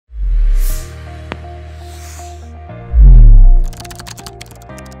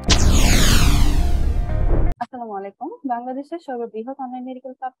আসসালামু আলাইকুম। বাংলাদেশের সর্ববৃহৎ online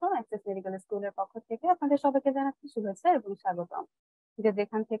medical platform access medical স্কুলের পক্ষ থেকে আপনাদের সবাইকে জানাচ্ছি শুভেচ্ছা এবং স্বাগতম।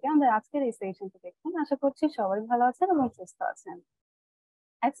 যেখান থেকে আমাদের আজকের এই সেশনটি দেখছেন, আশা করছি সবাই ভালো আছেন এবং সুস্থ আছেন।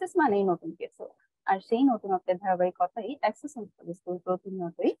 অ্যাক্সেস মানেই নতুন কিছু, আর সেই নতুনত্বের ধারাবাহিকতাই অ্যাক্সেস মেডিকেল স্কুল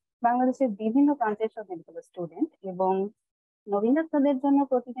প্রতিনিয়তই বাংলাদেশের বিভিন্ন প্রান্তের সব মেডিকেল স্টুডেন্ট এবং নবীন ডাক্তারদের জন্য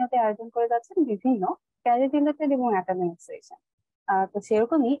প্রতিনিয়ত আয়োজন করে যাচ্ছেন বিভিন্ন ক্যারিয়ার রিলেটেড এবং একাডেমিক সেশন। তো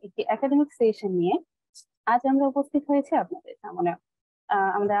সেরকমই একটি একাডেমিক সেশন নিয়ে আজ আমরা উপস্থিত হয়েছি আপনাদের সামনে।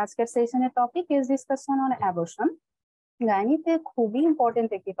 আমাদের আজকের সেশনের topic is discussion on abortion. গাইনিতে খুবই ইম্পর্টেন্ট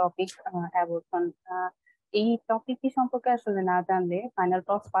একটি টপিক অ্যাবর্শন। এই টপিকটি সম্পর্কে আসলে না জানলে ফাইনাল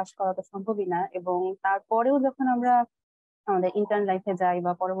টস পাস করা তো সম্ভবই না, এবং তারপরেও যখন আমরা আমাদের ইন্টার্ন লাইফে যাই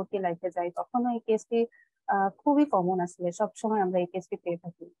বা পরবর্তী লাইফে যাই, তখন এই কেসটি খুবই কমন, আসলে সবসময় আমরা এই কেসটি পেয়ে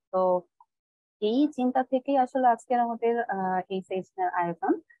থাকি। তো এই চিন্তা থেকেই আসলে আজকের আমাদের এই সেশনের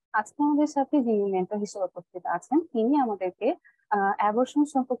আয়োজন। আজকে আমাদের সাথে যিনি মেন্টর হিসেবে উপস্থিত আছেন, তিনি আমাদেরকে অ্যাবর্শন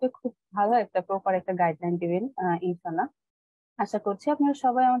সম্পর্কে খুব ভালো একটা প্রপার একটা গাইডলাইন দিবেন ইনশাল্লাহ। আশা করছি আপনারা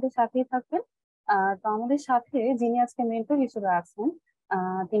সবাই আমাদের সাথেই থাকবেন। তো আমাদের সাথে যিনি আজকে মেন্টর হিসেবে আছেন,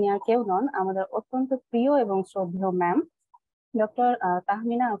 তিনি আর কেউ নন, আমাদের অত্যন্ত প্রিয় এবং শ্রদ্ধেয় ma'am, doctor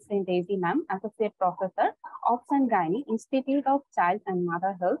Tahmina Afrin daisy ma'am, associate professor obs and gynae, institute of child and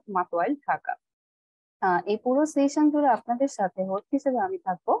mother health, মাতোয়াইল, Dhaka. এই পুরো সেশন জুড়ে আপনাদের সাথে হোস্ট হিসেবে আমি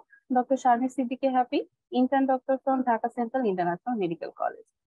থাকবো doctor Sharmin Siddiqui happy, intern doctor from Dhaka central international medical college.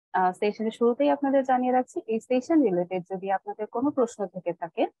 সেশনের শুরুতেই আপনাদের জানিয়ে রাখছি, এই সেশন রিলেটেড যদি আপনাদের কোনো প্রশ্ন থেকে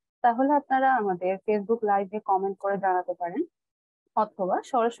থাকে, তাহলে আপনারা আমাদের ফেসবুক লাইভে কমেন্ট করে জানাতে পারেন, অথবা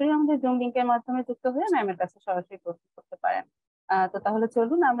সরাসরি আমাদের জুম লিংকের মাধ্যমে যুক্ত হয়ে ম্যামের কাছে সরাসরি প্রশ্ন করতে পারেন। তো তাহলে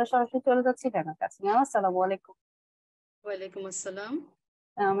চলুন আমরা সরাসরি চলে যাচ্ছি ম্যামের কাছে। ম্যাম, আসসালামু আলাইকুম। ওয়ালাইকুম আসসালাম।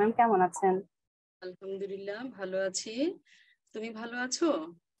 ম্যাম, কেমন আছেন? আলহামদুলিল্লাহ, ভালো আছি। তুমি ভালো আছো?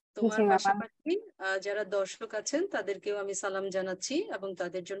 তোমার জি ম্যাম। পাশাপাশি যারা দর্শক আছেন তাদেরকেও আমি সালাম জানাচ্ছি এবং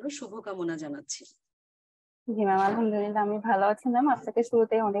তাদের জন্য শুভকামনা জানাচ্ছি। জি ম্যাম, আলহামদুলিল্লাহ আমি ভালো আছি ম্যাম। আপনাকে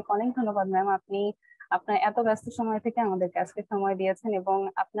শুরুতে অনেক অনেক ধন্যবাদ ম্যাম, আপনি আপনার এত ব্যস্ত সময় থেকে আমাদেরকে আজকে সময় দিয়েছেন, এবং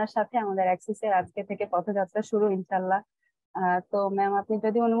আপনার সাথে আমাদের অ্যাক্সিসের আজকে থেকে পথযাত্রা শুরু ইনশাল্লাহ। তো ম্যাম, আপনি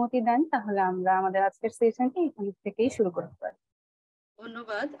যদি অনুমতি দেন তাহলে আমরা আমাদের আজকের সেশনটি এখান থেকেই শুরু করতে পারি।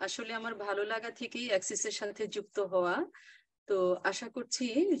 ধন্যবাদ। আসলে আমার ভালো লাগা থেকেই অ্যাক্সিসের সাথে যুক্ত হওয়া। তো আশা করছি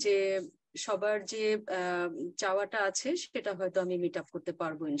যে সবার যে চাওয়াটা আছে সেটা হয়তো আমি মিট আপ করতে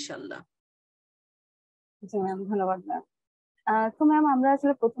পারবো ইনশাল্লাহ। জি ম্যাম, ধন্যবাদ ম্যাম। তো ম্যাম, আমরা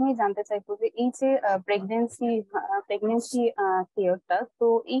আসলে প্রথমেই জানতে চাইবো যে এই যে প্রেগনেন্সি প্রেগনেন্সি পিরিয়ডটা, তো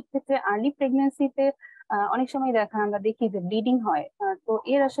এই ক্ষেত্রে আর্লি প্রেগনেন্সিতে অনেক সময় আমরা দেখি যে ব্লিডিং হয়। তো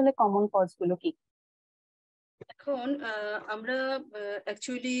এর আসলে কমন কজ গুলো কি? এখন আমরা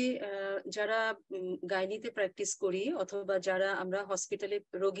অ্যাকচুয়ালি যারা গাইনিতে প্র্যাকটিস করি অথবা যারা আমরা হসপিটালে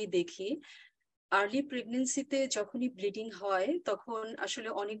রোগী দেখি, আর্লি প্রেগনেন্সিতে যখনই ব্লিডিং হয় তখন আসলে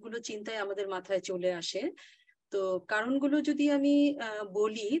অনেকগুলো চিন্তায় আমাদের মাথায় চলে আসে। তো কারণগুলো যদি আমি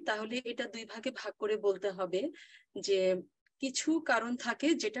বলি তাহলে এটা দুই ভাগে ভাগ করে বলতে হবে যে কিছু কারণ থাকে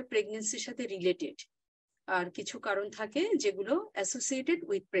যেটা প্রেগনেন্সির সাথে রিলেটেড, আর কিছু কারণ থাকে যেগুলো অ্যাসোসিয়েটেড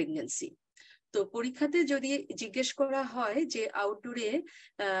উইথ প্রেগনেন্সি। তো পরীক্ষাতে যদি জিজ্ঞেস করা হয় যে আউটডোরে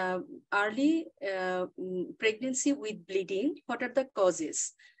early pregnancy with bleeding what are the causes,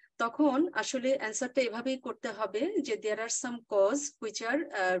 তখন আসলে অ্যান্সারটা এভাবেই করতে হবে যে দেয়ার আর সাম cause which are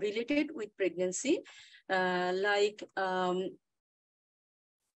related with pregnancy, like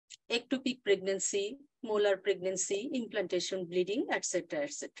ectopic pregnancy, molar pregnancy, implantation bleeding, etc.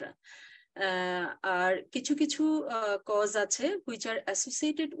 etc. আর কিছু কিছু কজ আছে which are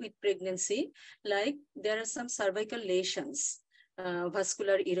associated with pregnancy, like there are some cervical lesions,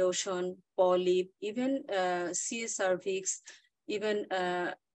 vascular erosion, polyp, even CA cervix, even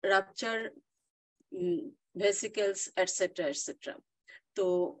rupture vesicles, etc. etc. তো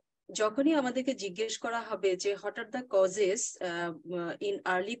যখনই আমাদেরকে জিজ্ঞেস করা হবে যে what are the causes in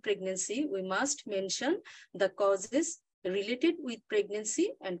early pregnancy, we must mention the causes related with pregnancy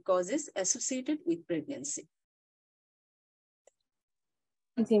and causes associated with pregnancy.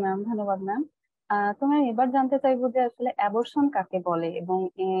 G ma'am, ধন্যবাদ ma'am. তো ma'am, এবার জানতে চাইবো যে আসলে অ্যাবর্শন কাকে বলে, এবং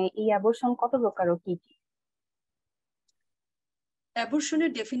এই অ্যাবর্শন কত প্রকার ও কি কি?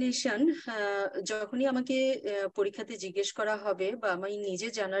 অ্যাবর্শনের ডেফিনেশন যখনই আমাকে পরীক্ষাতে জিজ্ঞেস করা হবে বা আমি নিজে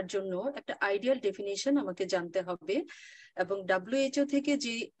জানার জন্য একটা আইডিয়াল ডেফিনেশন আমাকে জানতে হবে, এবং WHO থেকে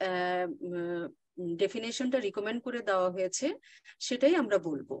যে ডেফিনেশনটা রিকমেন্ড করে দেওয়া হয়েছে সেটাই আমরা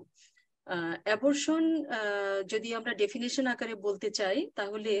বলবো। অ্যাবর্শন যদি আমরা ডেফিনেশন আকারে বলতে চাই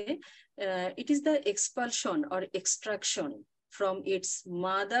তাহলে it is the expulsion or extraction from its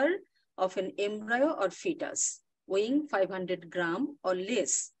mother of N embryo or foetus weighing 500 gram or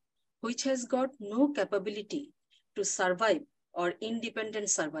less which has got no capability to survive or independent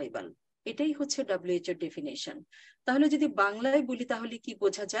survival. এটাই হচ্ছে WHO ডেফিনেশন। তাহলে যদি বাংলায় বলি তাহলে কি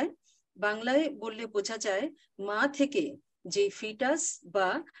বোঝা যায়? বাংলায় বললে বোঝা যায় মা থেকে যে ফিটাস বা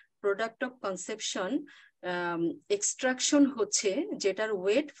প্রোডাক্ট অফ কনসেপশন এক্সট্রাকশন হচ্ছে, যেটার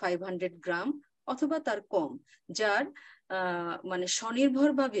ওয়েট 500 গ্রাম অথবা তার কম, যার মানে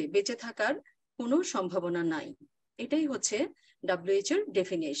স্বনির্ভরভাবে বেঁচে থাকার কোনো সম্ভাবনা নাই, এটাই হচ্ছে WHO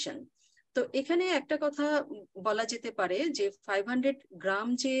ডেফিনেশন। তো এখানে একটা কথা বলা যেতে পারে যে 500 গ্রাম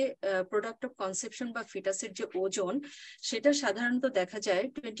যে প্রোডাক্ট অফ কনসেপশন বা ফিটাসের যে ওজন, সেটা সাধারণত দেখা যায়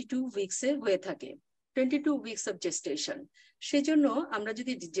 22 উইকসে হয়ে থাকে, 22 উইকস অফ জেস্টেশন। সেজন্য আমরা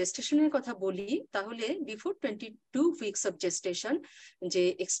যদি জেস্টেশনের কথা বলি তাহলে বিফোর 22 উইকস অফ জেস্টেশন যে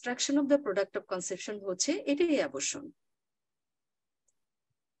extraction of the product of conception হচ্ছে, এটাই অ্যাবর্শন।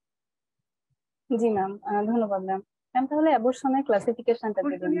 জি ম্যাম, ধন্যবাদ ম্যাম। ম্যাম তাহলে অ্যাবর্শনের ক্লাসিফিকেশনটা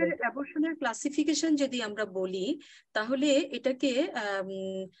দিবেন? অ্যাবর্শনের ক্লাসিফিকেশন যদি আমরা বলি তাহলে এটাকে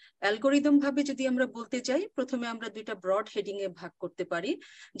অ্যালগোরিদম ভাবে যদি আমরা বলতে চাই, প্রথমে আমরা দুইটা ব্রড হেডিং এ ভাগ করতে পারি,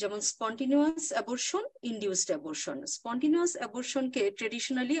 যেমন spontaneous abortion, induced abortion. Spontaneous অ্যাবর্শনকে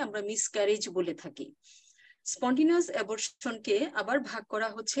traditionally আমরা মিসক্যারেজ বলে থাকি। স্পন্টিনিউয়াস অ্যাবর্শনকে আবার ভাগ করা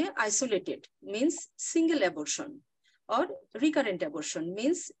হচ্ছে isolated means single abortion, or recurrent abortion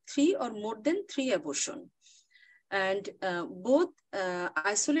means 3 or more than 3 abortion. And both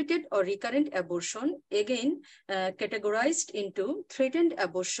isolated or recurrent abortion again categorized into threatened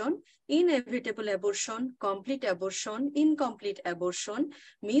abortion, inevitable abortion, complete abortion, incomplete abortion,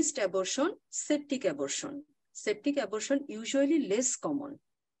 missed abortion, septic abortion. Septic abortion usually less common.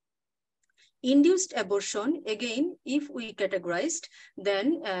 Induced abortion, again, if we categorized, then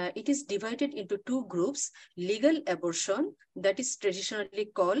it is divided into two groups: legal abortion, that is traditionally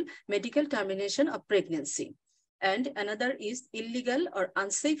called medical termination of pregnancy, and another is illegal or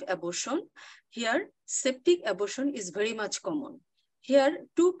unsafe abortion. Here, septic abortion is very much common. Here,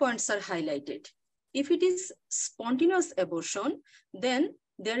 2 points are highlighted. If it is spontaneous abortion, then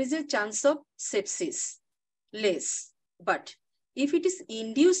there is a chance of sepsis, less. But if it is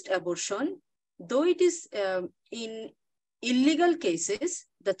induced abortion, though it is in illegal cases,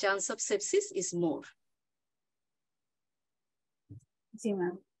 the chance of sepsis is more. G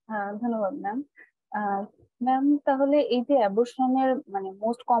ma'am, ধন্যবাদ ma'am. Ma'am তাহলে এই যে অ্যাবর্শনের মানে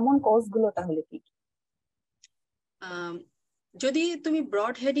most common cause গুলো তাহলে কি? যদি তুমি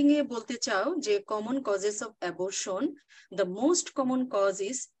ব্রড হেডিং এ বলতে চাও যে common causes of abortion, the most common cause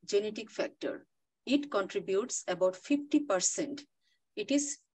is genetic factor. It contributes about 50%. It is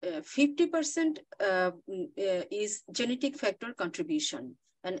 50% is genetic factor contribution.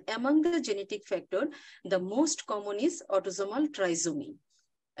 And among the genetic factor, the most common is autosomal trisomy.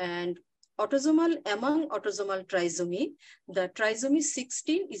 And among autosomal trisomy, the trisomy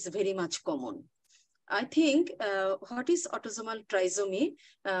 16 is very much common. I think what is autosomal trisomy,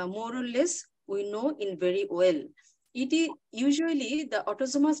 more or less we know in very well. It is usually the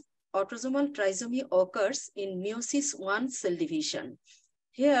autosomal trisomy occurs in meiosis 1 cell division.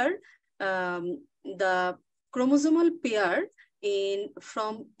 Here, the chromosomal pair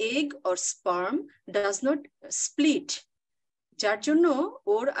from egg or sperm does not split, যার জন্য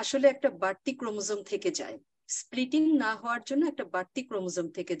ওর আসলে একটা বাড়তি chromosome থেকে যায়, splitting না হওয়ার জন্য একটা বাড়তি ক্রোমোজোম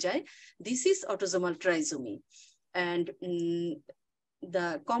থেকে যায়। This is autosomal trisomy. And the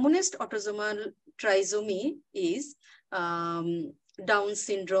commonest autosomal trisomy is Down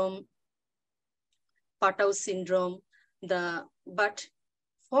syndrome, Patau syndrome. But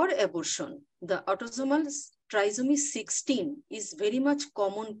for abortion, the autosomal trisomy 16 is very much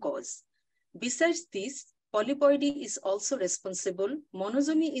common cause. Besides this, polyploidy is also responsible,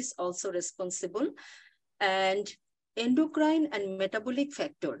 monosomy is also responsible, and endocrine and metabolic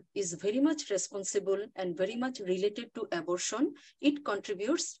factor is very much responsible and very much related to abortion. It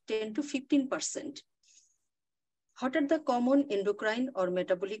contributes 10 to 15%. What are the common endocrine or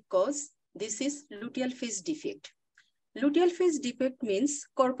metabolic cause? This is luteal phase defect. Luteal phase defect means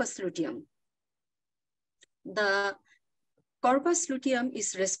corpus luteum. The corpus luteum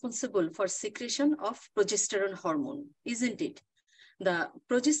is responsible for secretion of progesterone hormone, isn't it? The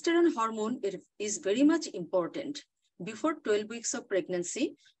progesterone hormone is very much important before 12 weeks of pregnancy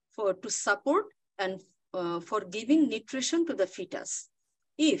to support and for giving nutrition to the fetus.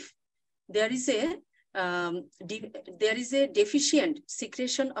 If there is a deficient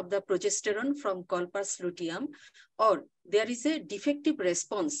secretion of the progesterone from corpus luteum, or there is a defective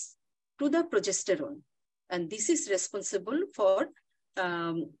response to the progesterone, and this is responsible for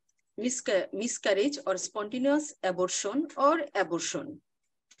miscarriage or spontaneous abortion or abortion,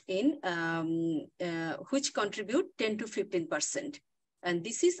 in which contribute 10 to 15%. And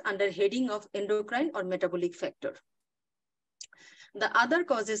this is under heading of endocrine or metabolic factor. The other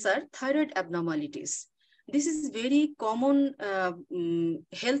causes are thyroid abnormalities. This is very common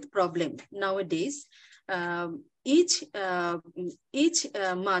health problem nowadays. Each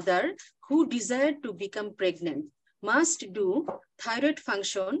mother who desire to become pregnant must do thyroid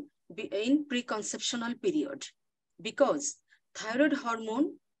function in preconceptional period, because thyroid hormone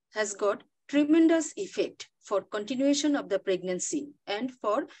has got tremendous effect for continuation of the pregnancy and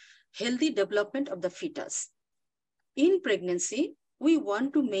for healthy development of the fetus. In pregnancy, we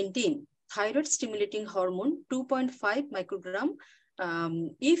want to maintain thyroid stimulating hormone 2.5 microgram.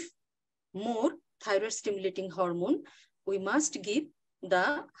 If more thyroid stimulating hormone, we must give the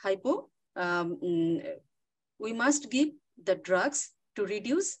we must give the drugs to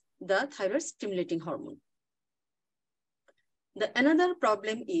reduce the thyroid stimulating hormone. Another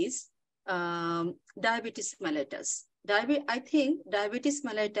problem is diabetes mellitus. I think diabetes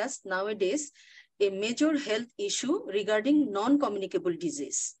mellitus nowadays a major health issue regarding non-communicable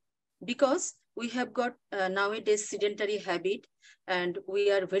disease, because we have got nowadays sedentary habit, and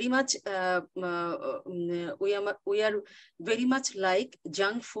we are very much we are very much like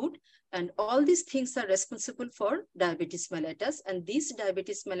junk food, and all these things are responsible for diabetes mellitus. And this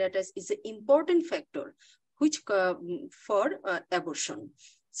diabetes mellitus is an important factor which for abortion.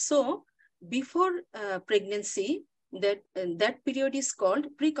 So before pregnancy, that period is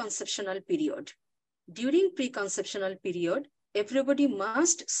called preconceptional period. During preconceptional period, everybody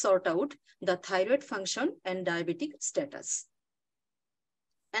must sort out the thyroid function and diabetic status.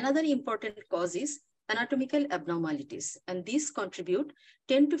 Another important cause is anatomical abnormalities, and these contribute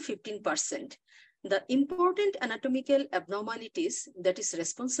 10 to 15%. The important anatomical abnormalities that is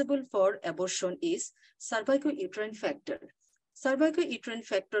responsible for abortion is cervicouterine factor. Cervicouterine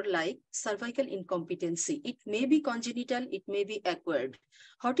factor like cervical incompetency. It may be congenital, it may be acquired.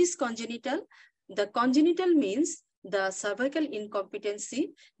 What is congenital? The congenital means the cervical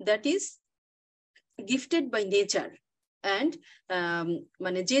incompetency that is gifted by nature, and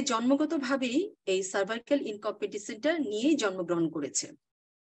মানে যে জন্মগতভাবেই এই cervical incompetencyটা নিয়ে জন্মগ্রহণ করেছে।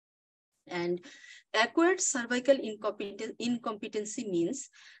 And acquired cervical incompetency means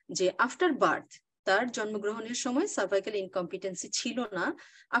যে after birth, তার জন্মগ্রহণের সময় cervical incompetency ছিল না,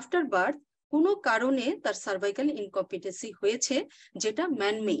 after birth কোনো কারণে তার cervical incompetency হয়েছে, যেটা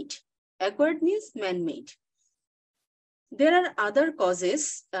man-made. Acquired means man-made. There are other causes,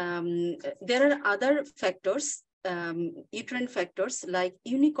 there are other factors, uterine factors like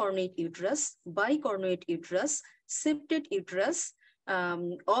unicornuate uterus, bicornuate uterus, septate uterus.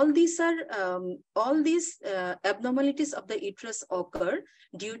 All these abnormalities of the uterus occur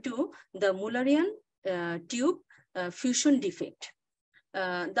due to the Mullerian tube fusion defect.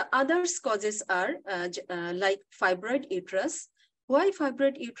 The other causes are like fibroid uterus. Why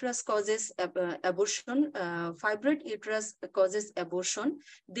fibroid uterus causes abortion? Fibroid uterus causes abortion.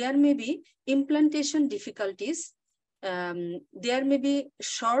 There may be implantation difficulties. There may be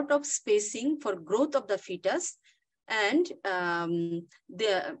short of spacing for growth of the fetus. And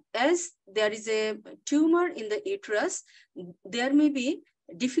as there is a tumor in the uterus, there may be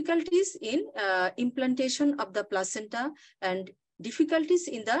difficulties in implantation of the placenta and difficulties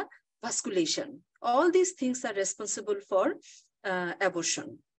in the vasculation. All these things are responsible for abortion.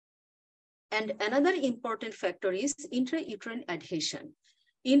 And another important factor is intrauterine adhesion.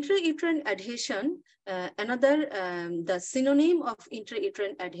 Intrauterine adhesion, the synonym of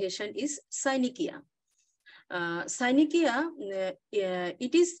intrauterine adhesion is synechiae. Synechiae,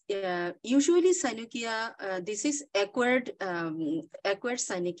 it is usually synechiae, this is acquired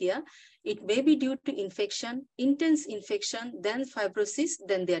synechiae. It may be due to infection, intense infection, then fibrosis,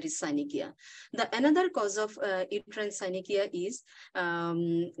 then there is synechiae. Another cause of uterine synechiae is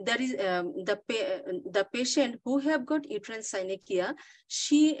there is the patient who have got uterine synechiae,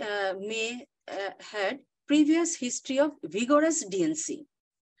 she may had previous history of vigorous DNC.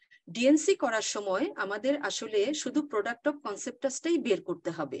 DNC করার সময় আমাদের আসলে শুধু product of কনসেপ্টাসটাই বের করতে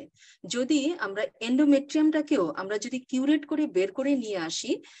হবে। যদি আমরা এন্ডোমেট্রিয়ামটাকেও আমরা যদি কিউরেট করে বের করে নিয়ে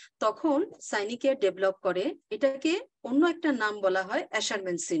আসি, তখন সাইনিকিয়া ডেভেলপ করে। এটাকে অন্য একটা নাম বলা হয়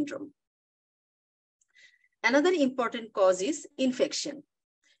অ্যাশারম্যান syndrome. Another important cause is infection.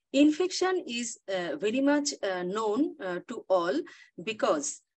 Infection is very much known to all, because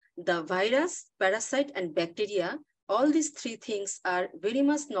the virus, parasite, and bacteria, all these three things are very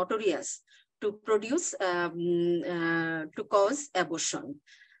much notorious to produce, to cause abortion.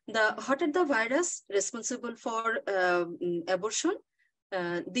 What are the virus responsible for abortion?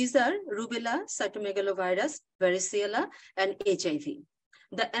 These are rubella, cytomegalovirus, varicella, and HIV.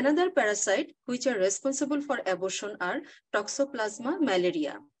 The another parasite which are responsible for abortion are Toxoplasma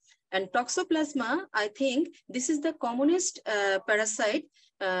malaria. And Toxoplasma, I think this is the commonest parasite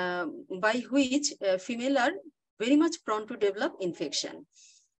by which female are very much prone to develop infection.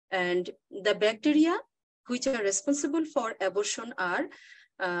 And the bacteria which are responsible for abortion are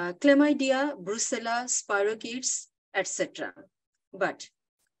Chlamydia, Brucella, Spirochetes, etc. But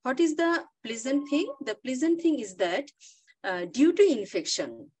what is the pleasant thing? The pleasant thing is that due to infection,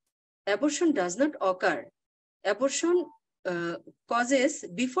 abortion does not occur. Abortion causes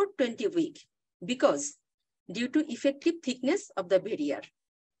before 20 weeks because due to effective thickness of the barrier.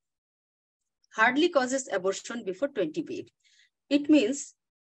 Hardly causes abortion before 20 weeks. It means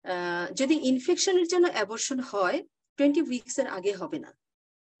যদি ইনফেকশনের জন্য abortion হয় 20 weeks এর আগে হবে না।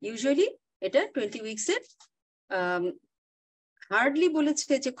 Usually এটা 20 weeks এর hardly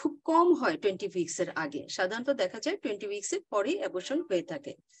বলেছে যে খুব কম হয় 20 weeks এর আগে, সাধারণত দেখা যায় 20 weeks এর পরে অ্যাবর্শন হয়ে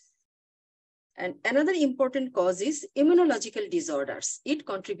থাকে। And another important cause is immunological disorders. It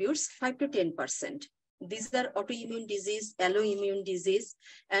contributes 5 to 10%. These are autoimmune disease, alloimmune disease,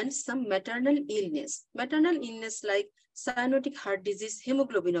 and some maternal illness. Maternal illness like cyanotic heart disease,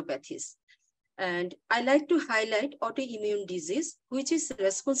 hemoglobinopathies. And I like to highlight autoimmune disease, which is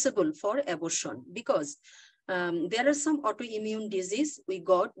responsible for abortion because there are some autoimmune disease we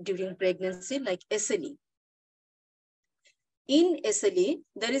got during pregnancy like SLE. In SLE,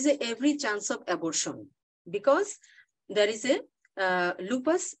 there is every chance of abortion because there is a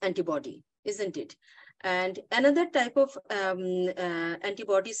lupus antibody, isn't it? And another type of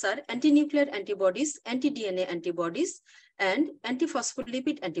antibodies are anti-nuclear antibodies, anti-DNA antibodies, and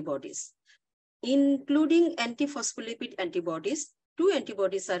anti-phospholipid antibodies. Including anti-phospholipid antibodies, two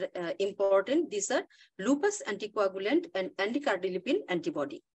antibodies are important. These are lupus anticoagulant and anticardiolipin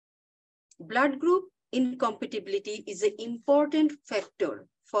antibody. Blood group incompatibility is an important factor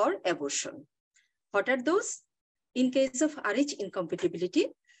for abortion. What are those? In case of Rh incompatibility,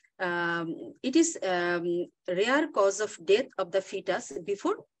 it is rare cause of death of the fetus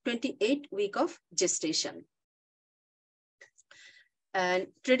before 28 weeks of gestation. And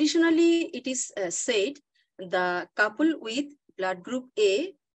traditionally, it is said the couple with blood group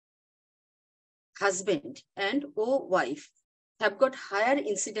A, husband, and O, wife, have got higher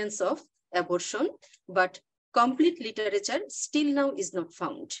incidence of abortion, but complete literature still now is not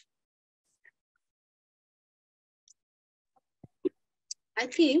found. I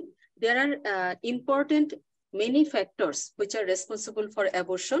think there are important many factors which are responsible for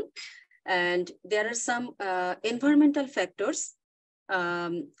abortion, and there are some environmental factors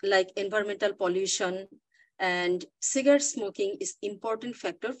like environmental pollution, and cigarette smoking is important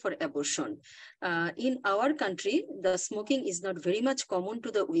factor for abortion. In our country, the smoking is not very much common to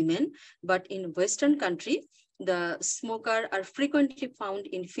the women, but in Western country, the smoker are frequently found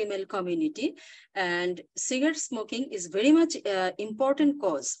in female community, and cigarette smoking is very much important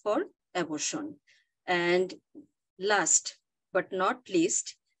cause for abortion. And last but not least,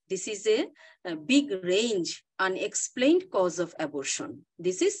 this is a big range unexplained cause of abortion.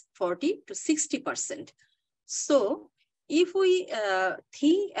 This is 40 to 60%. So if we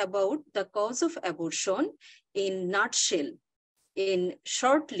think about the cause of abortion in nutshell, in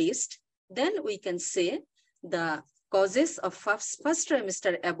short list, then we can say the causes of first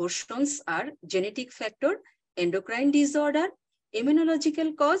trimester abortions are genetic factor, endocrine disorder,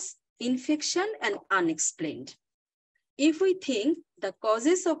 immunological cause, infection, and unexplained. If we think the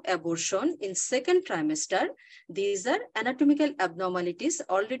causes of abortion in second trimester, these are anatomical abnormalities.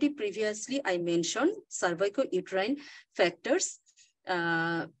 Already previously I mentioned cervicouterine factors,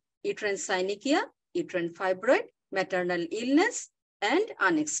 uterine synechia, uterine fibroid, maternal illness, and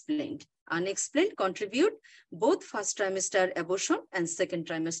unexplained. Unexplained contribute both first trimester abortion and second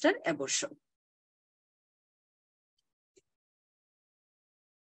trimester abortion.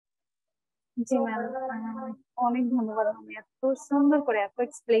 G ma'am, অনেক ধন্যবাদ। আমি এত সুন্দর করে এত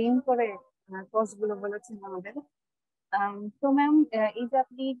explain করে কজগুলো বলেছেন আমাদের। তো ম্যাম, এই যে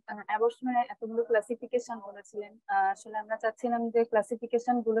আপনি অ্যাবর্শনের এতগুলো ক্লাসিফিকেশন বলেছিলেন, আসলে আমরা চাচ্ছিলাম যে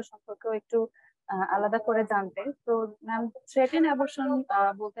ক্লাসিফিকেশন গুলো সম্পর্কেও একটু আলাদা করে জানতে। তো ম্যাম, থ্রেটেন অ্যাবর্শন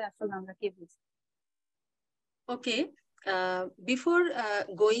বলতে আসলে আমরা কি বুঝি? ওকে, before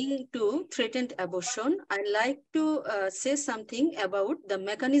going to threatened abortion, I'd like to say something about the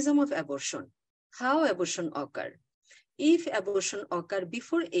mechanism of abortion, how abortion occur. If abortion occur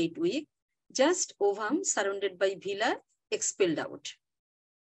before 8 weeks, just ovum surrounded by villi expelled out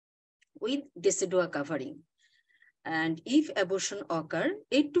with decidua covering. And if abortion occur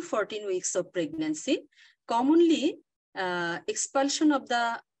 8 to 14 weeks of pregnancy, commonly expulsion of the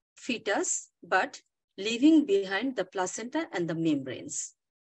fetus, but leaving behind the placenta and the membranes.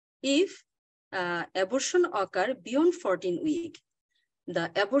 if abortion occur beyond 14 week,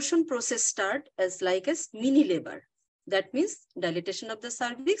 the abortion process start as like as mini labor. That means dilatation of the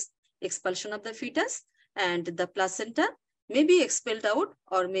cervix, expulsion of the fetus, and the placenta may be expelled out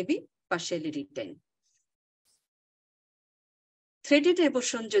or may be partially retained. Threatened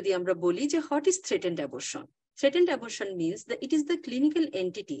abortion jodi amra boli je what is threatened abortion? Threatened abortion means that it is the clinical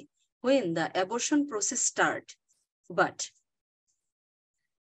entity when the abortion process start, but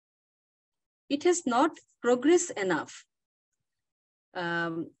it has not progressed enough.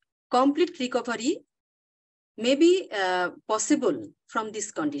 Complete recovery may be possible from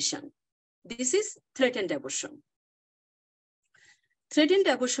this condition. This is threatened abortion. Threatened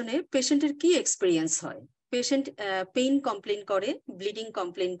abortion e patient er ki experience hoy? Patient pain complain করে, bleeding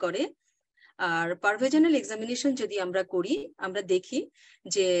complain করে, আর পারভেজানাল examination যদি আমরা করি, আমরা দেখি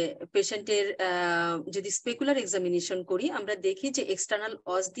যে পেশেন্টের যদি স্পেকুলার এক্সামিনেশন করি, আমরা দেখি যে এক্সটার্নাল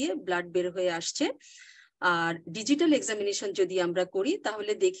অস দিয়ে ব্লাড বের হয়ে আসছে। আর ডিজিটাল এক্সামিনেশন যদি আমরা করি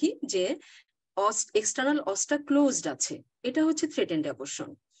তাহলে দেখি যে এক্সটার্নাল অসটা ক্লোজড আছে। এটা হচ্ছে থ্রেটেন্ড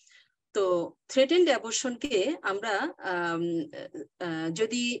অ্যাবর্শন। তো থ্রেটেন্ড অ্যাবর্শনকে আমরা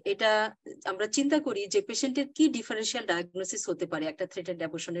যদি এটা আমরা চিন্তা করি যে পেশেন্টের কি ডিফারেন্সিয়াল ডায়াগনোসিস হতে পারে একটা থ্রেটেন্ড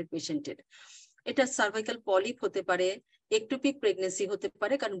অ্যাবর্শনের পেশেন্টের, এটা সার্ভাইকাল পলিপ হতে পারে, একটোপিক প্রেগনেন্সি হতে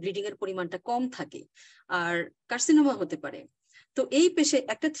পারে কারণ ব্লিডিং এর পরিমাণটা কম থাকে, আর কার্সিনোমা হতে পারে। তো এই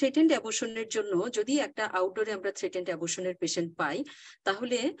একটা থ্রেটেন্ড অ্যাবর্শনের জন্য যদি একটা আউটডোরে আমরা থ্রেটেন্ড অ্যাবর্শনের পেশেন্ট পাই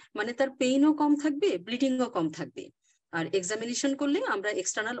তাহলে মানে তার পেইনও কম থাকবে, ব্লিডিংও কম থাকবে, আর এক্সামিনেশন করলে আমরা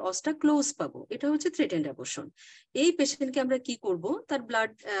এক্সটার্নাল অসটা ক্লোজ পাবো। এটা হচ্ছে থ্রেটেন্ড অ্যাবর্শন। এই পেশেন্টকে আমরা কি করব, তার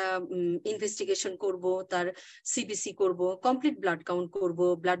ব্লাড ইনভেস্টিগেশন করব, তার সিবিসি করব, কমপ্লিট ব্লাড কাউন্ট করব,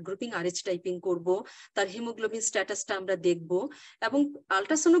 ব্লাড গ্রুপিং আরএইচ টাইপিং করব, তার হিমোগ্লোবিন স্ট্যাটাসটা আমরা দেখব, এবং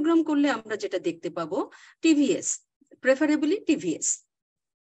আলট্রাসোনোগ্রাম করলে আমরা যেটা দেখতে পাবো টিভিএস, প্রেফারেবলি টিভিএস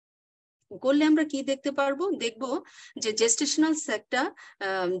করলে আমরা কি দেখতে পারবো, দেখবো যে জেস্টেশনাল স্যাকটা,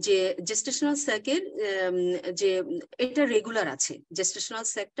 যে জেস্টেশনাল স্যাকের যে এটা রেগুলার আছে, জেস্টেশনাল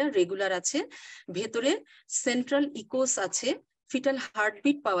স্যাকটা রেগুলার আছে, ভেতরে সেন্ট্রাল ইকোস আছে, ফিটাল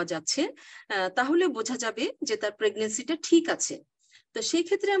হার্টবিট পাওয়া যাচ্ছে, তাহলে বোঝা যাবে যে তার প্রেগনেন্সিটা ঠিক আছে। তো সেই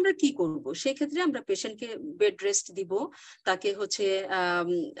ক্ষেত্রে আমরা কি করব, সেই ক্ষেত্রে আমরা পেশেন্টকে বেড রেস্ট দিব, তাকে হচ্ছে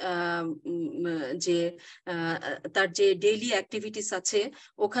যে তার যে ডেইলি অ্যাক্টিভিটিস আছে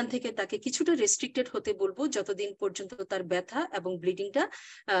ওখান থেকে তাকে কিছুটা রেস্ট্রিক্টেড হতে বলবো যতদিন পর্যন্ত তার ব্যথা এবং ব্লিডিংটা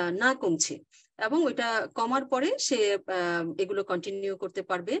না কমছে, এবং ওইটা কমার পরে সে এগুলো কন্টিনিউ করতে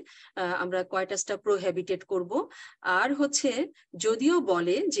পারবে। আমরা কয়টাসটা প্রোহ্যাবিটেট করব। আর হচ্ছে যদিও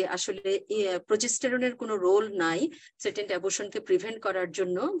বলে যে আসলে প্রোজেস্টেরনের কোনো রোল নাই থ্রেটেন্ড অ্যাবর্শনকে প্রিভেন্ট করার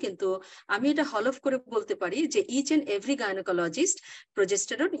জন্য, কিন্তু আমি এটা হলফ করে বলতে পারি যে each and every gynaecologist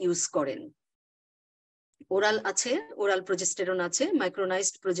progesterone use করেন। ওরাল আছে, ওরাল প্রোজেস্টেরন আছে,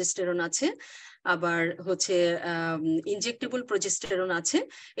 মাইক্রোনাইজড প্রোজেস্টেরন আছে, আবার হচ্ছে ইনজেক্টেবল প্রোজেস্টেরন আছে।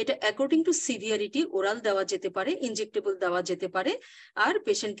 এটা অ্যাকর্ডিং টু সিভিয়ারিটি ওরাল দেওয়া যেতে পারে, ইনজেক্টেবল দেওয়া যেতে পারে। আর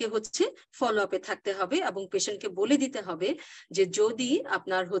পেশেন্টকে হচ্ছে ফলো আপে থাকতে হবে এবং পেশেন্টকে বলে দিতে হবে যে যদি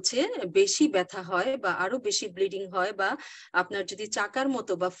আপনার হচ্ছে বেশি ব্যথা হয় বা আরো বেশি ব্লিডিং হয় বা আপনার যদি চাকার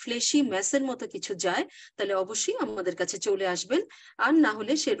মতো বা ফ্লেশি ম্যাসের মতো কিছু যায় তাহলে অবশ্যই আমাদের কাছে চলে আসবেন, আর না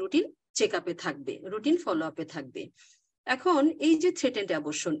হলে সে রুটিন চেক আপে থাকবে, রুটিন ফলো আপে থাকবে। এখন এই যে থ্রেটেন্ড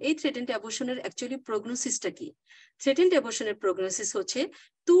অ্যাবর্শন, এই থ্রেটেন্ড অ্যাবর্শনের অ্যাকচুয়ালি প্রগনোসিসটা কি? থ্রেটেন্ড অ্যাবর্শনের প্রগনোসিস হচ্ছে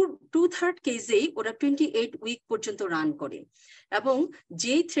 2/3 কেসেই ওরা 28 উইক পর্যন্ত রান করে, এবং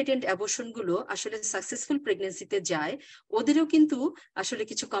যেই থ্রেটেন্ড অ্যাবর্শন গুলো আসলে সাকসেসফুল প্রেগনেন্সিতে যায় ওদেরও কিন্তু আসলে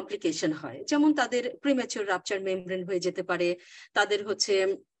কিছু কমপ্লিকেশন হয়, যেমন তাদের প্রিম্যাচিউর রাপচার মেমব্রেন হয়ে যেতে পারে, তাদের হচ্ছে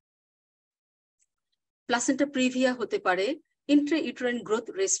প্লাসেন্টা প্রিভিয়া হতে পারে, ইন্ট্রাইউটেরাইন গ্রোথ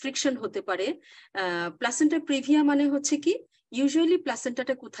রেস্ট্রিকশন হতে পারে। প্লাসেন্টা প্রিভিয়া মানে হচ্ছে কি, ইউজুয়ালি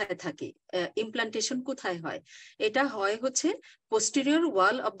প্লাসেন্টাটা কোথায় থাকে, ইমপ্লান্টেশন কোথায় হয়? এটা হয় হচ্ছে পোস্টেরিয়র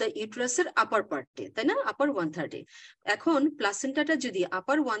ওয়াল অফ দ্য ইউটেরাসের আপার পার্টে, তাই না, আপার 1/3-এ। এখন প্লাসেন্টাটা যদি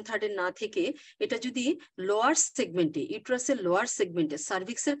আপার 1/3-এ না থেকে এটা যদি লোয়ার সেগমেন্টে, ইউটেরাসের লোয়ার সেগমেন্টে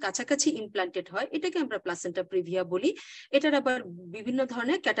সার্ভিক্সের কাছাকাছি ইমপ্লান্টেড হয়, এটাকে আমরা প্লাসেন্টা প্রিভিয়া বলি। এটার আবার বিভিন্ন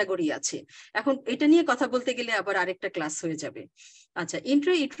ধরনের ক্যাটাগরি আছে, এখন এটা নিয়ে কথা বলতে গেলে আবার আরেকটা ক্লাস হয়ে যাবে। আচ্ছা,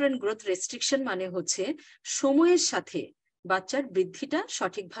 ইন্ট্রাইউটেরাইন গ্রোথ রেস্ট্রিকশন মানে হচ্ছে সময়ের সাথে বাচ্চার বৃদ্ধিটা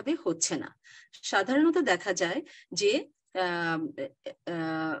সঠিকভাবে হচ্ছে না। সাধারণত দেখা যায় যে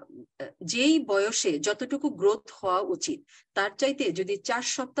যেই বয়সে যতটুকু গ্রোথ হওয়া উচিত তার চাইতে যদি 4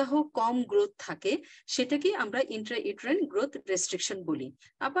 সপ্তাহ কম গ্রোথ থাকে সেটাকে আমরা ইন্ট্রাইউটেরাইন গ্রোথ রেস্ট্রিকশন বলি।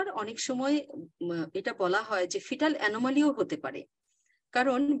 আবার অনেক সময় এটা বলা হয় যে ফিটাল অ্যানোমালিও হতে পারে।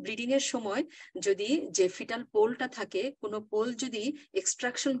 কারণ ব্লিডিং এর সময় যদি যে ফিটাল পোলটা থাকে, কোনো পোল যদি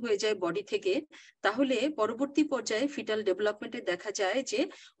এক্সট্রাকশন হয়ে যায় বডি থেকে, তাহলে পরবর্তী পর্যায়ে ফিটাল ডেভেলপমেন্টে দেখা যায় যে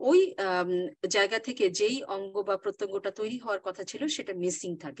ওই জায়গা থেকে যেই অঙ্গ বা প্রত্যঙ্গটা তৈরি হওয়ার কথা ছিল সেটা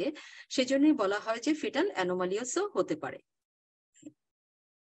মিসিং থাকে। সেজন্যই বলা হয় যে ফিটাল অ্যানোমালিয়াসও হতে পারে।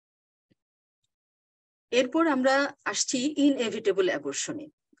 এরপর আমরা আসছি ইনএভিটেবল অ্যাবর্শনে।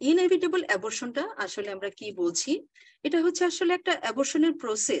 ইনএভিটেবল অ্যাবর্শনটা আসলে আমরা কি বলছি, এটা হচ্ছে আসলে একটা অ্যাবর্শনের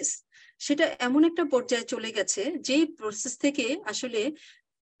প্রসেস। সেটা এমন একটা পর্যায়ে চলে গেছে যেই প্রসেস থেকে আসলে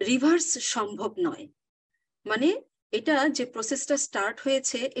রিভার্স সম্ভব নয়। মানে এটা যে প্রসেসটা স্টার্ট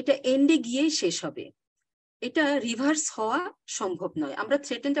হয়েছে এটা এন্ডে গিয়েই শেষ হবে, এটা রিভার্স হওয়া সম্ভব নয়। আমরা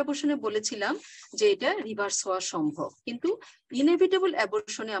থ্রেটেন্ড অ্যাবর্শনে বলেছিলাম যে এটা রিভার্স হওয়া সম্ভব, কিন্তু ইনএভিটেবল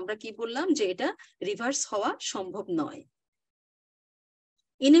অ্যাবর্শনে আমরা কি বললাম যে এটা রিভার্স হওয়া সম্ভব নয়।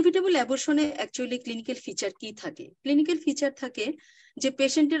 ইনএভিটেবল অ্যাবর্শনে অ্যাকচুয়ালি ক্লিনিক্যাল ফিচার কি থাকে? ক্লিনিক্যাল ফিচার থাকে যে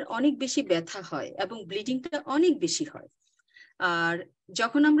পেশেন্টের অনেক বেশি ব্যথা হয় এবং ব্লিডিংটা অনেক বেশি হয়। আর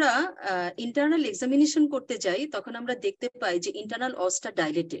যখন আমরা ইন্টারনাল এক্সামিনেশন করতে যাই তখন আমরা দেখতে পাই যে ইন্টারনাল অসটা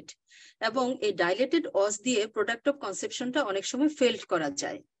ডাইলেটেড, এবং এই ডাইলেটেড অস দিয়ে প্রোডাক্ট অফ কনসেপশনটা অনেক সময় ফেল্ড করা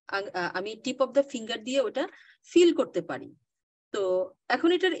যায়। আমি টিপ অফ দ্য ফিঙ্গার দিয়ে ওটা ফিল করতে পারি। তো এখন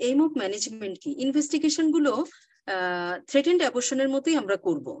এটার এইম অফ ম্যানেজমেন্ট কি? ইনভেস্টিগেশন গুলো থ্রেটেন্ড অ্যাবর্শনের মতোই আমরা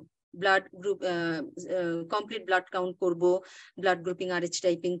করব। Blood group, complete blood count করব, ব্লাড গ্রুপিং আরএইচ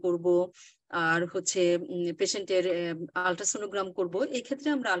টাইপিং করব, আর হচ্ছে পেশেন্টের আলট্রাসোনোগ্রাম করব। এই ক্ষেত্রে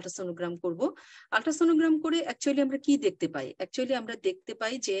আমরা আলট্রাসোনোগ্রাম করব। আলট্রাসোনোগ্রাম করে অ্যাকচুয়ালি আমরা কি দেখতে পাই? অ্যাকচুয়ালি আমরা দেখতে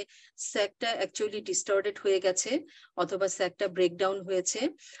পাই যে স্যাকটা অ্যাকচুয়ালি ডিস্টর্টেড হয়ে গেছে অথবা স্যাকটা ব্রেকডাউন হয়েছে।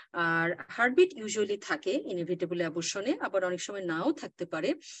 আর হার্টবিট ইউজুয়ালি থাকে ইনএভিটেবল অ্যাবর্শনে, আবার অনেক সময় নাও থাকতে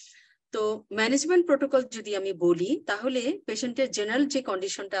পারে। তো ম্যানেজমেন্ট প্রোটোকল যদি আমি বলি, তাহলে পেশেন্টের জেনারেল যে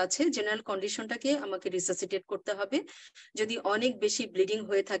কন্ডিশনটা আছে, জেনারেল কন্ডিশনটাকে আমাকে রিসাসিটেট করতে হবে। যদি অনেক বেশি ব্লিডিং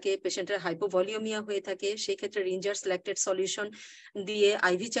হয়ে থাকে, পেশেন্টের হাইপোভলিউমিয়া হয়ে থাকে, সেই ক্ষেত্রে রিঞ্জার্স ল্যাকটেড সলিউশন দিয়ে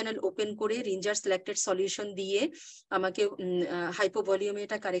আইভি চ্যানেল ওপেন করে রিঞ্জার্স ল্যাকটেড সলিউশন দিয়ে আমাকে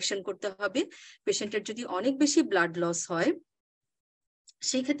হাইপোভলিউমিয়াটা কারেকশন করতে হবে। পেশেন্টের যদি অনেক বেশি ব্লাড লস হয়,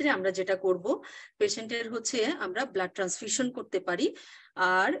 সেই ক্ষেত্রে আমরা যেটা করব, পেশেন্টের হচ্ছে আমরা ব্লাড ট্রান্সফিউশন করতে পারি।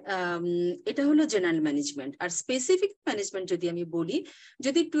 আর এটা হলো জেনারেল ম্যানেজমেন্ট। আর স্পেসিফিক ম্যানেজমেন্ট যদি আমি বলি,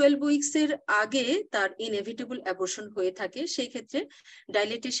 যদি 12 উইকস এর আগে তার ইনএভিটেবল অ্যাবর্শন হয়ে থাকে, সেই ক্ষেত্রে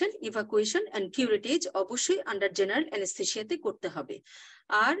ডাইলেটেশন, ইভাকুয়েশন এন্ড কিউরেটেজ অবশ্যই আন্ডার জেনারেল অ্যানেস্থেসিয়াতে করতে হবে।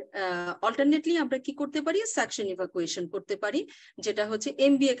 আর অল্টারনেটলি আমরা কি করতে পারি? সাকশন ইভাকুয়েশন করতে পারি, যেটা হচ্ছে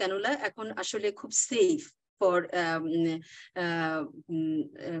এমবিএ ক্যানুলা এখন আসলে খুব safe for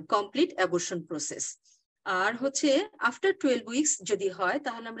complete abortion process. আর হচ্ছে আফটার 12 উইকস যদি হয়,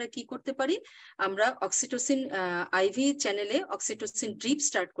 তাহলে আমরা কি করতে পারি? আমরা অক্সিটোসিন আইভি চ্যানেলে অক্সিটোসিন ড্রিপ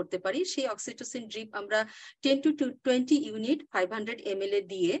স্টার্ট করতে পারি। সেই অক্সিটোসিন ড্রিপ আমরা 10 to 20 ইউনিট 500 ml এ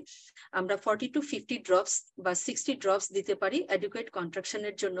দিয়ে আমরা 40 to 50 ড্রপস বা 60 ড্রপস দিতে পারি অ্যাডিকুয়েট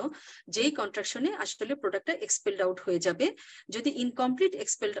কন্ট্রাকশনের জন্য, যেই কন্ট্রাকশনে আসলে প্রোডাক্টটা এক্সপেলড আউট হয়ে যাবে। যদি ইনকমপ্লিট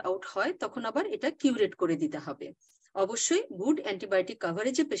এক্সপেলড আউট হয়, তখন আবার এটা কিউরেট করে দিতে হবে। অবশ্যই গুড অ্যান্টিবায়োটিক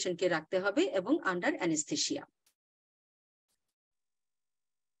কভারেজে পেশেন্টকে রাখতে হবে এবং আন্ডার অ্যানেস্থেসিয়া।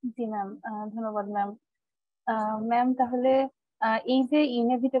 জি ম্যাম, ধন্যবাদ ম্যাম। ম্যাম তাহলে এই যে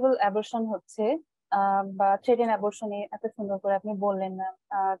ইনএভিটেবল অ্যাবর্শন হচ্ছে বা থ্রেটেন অ্যাবর্শনে এত সুন্দর করে আপনি বললেন ম্যাম,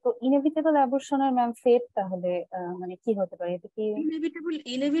 তো ইনএভিটেবল অ্যাবর্শনের ম্যাম ফেট তাহলে মানে কি হতে পারে? এটা কি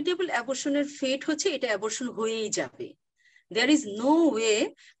ইনএভিটেবল অ্যাবর্শনের ফেট হচ্ছে এটা অ্যাবর্শন হয়েই যাবে, there is no way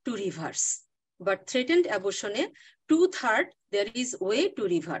to reverse, but threatened abortion 2/3 there is way to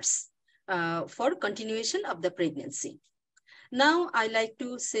reverse for continuation of the pregnancy. Now I like to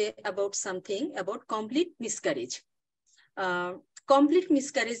say about something about complete miscarriage. Complete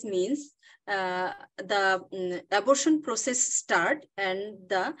miscarriage means the abortion process start and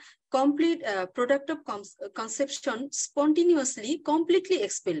the complete product of conception spontaneously completely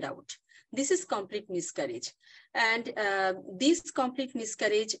expelled out. This is complete miscarriage. And this complete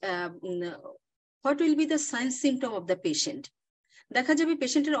miscarriage, what will be the sign symptom of the patient? দেখা যাবে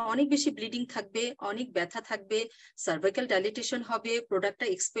পেশেন্টের অনেক বেশি bleeding থাকবে, অনেক ব্যথা থাকবে, cervical dilatation হবে, প্রোডাক্টটা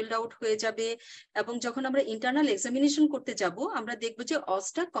এক্সপেলড আউট হয়ে যাবে। এবং যখন আমরা ইন্টারনাল এক্সামিনেশন করতে যাব, আমরা দেখবো যে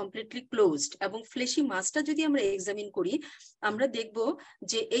অসটা কমপ্লিটলি ক্লোজড, এবং ফ্লেশি মাসটা যদি আমরা এক্সামিন করি, আমরা দেখবো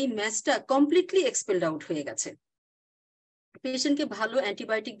যে এই ম্যাসটা কমপ্লিটলি এক্সপেলড আউট হয়ে গেছে। পেশেন্টকে ভালো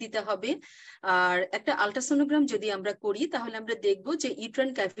অ্যান্টিবায়োটিক দিতে হবে। আর একটা আলট্রাসোনোগ্রাম যদি আমরা করি তাহলে আমরা দেখব যে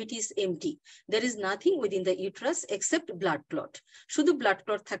uterine cavity is empty, there is nothing within the uterus except blood clot, শুধু ব্লাড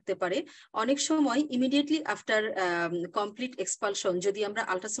ক্লট থাকতে পারে। অনেক সময় ইমিডিয়েটলি আফটার কমপ্লিট এক্সপালশন যদি আমরা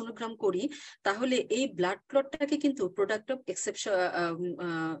আলট্রাসোনোগ্রাম করি তাহলে এই ব্লাড ক্লটটাকে কিন্তু product of exception,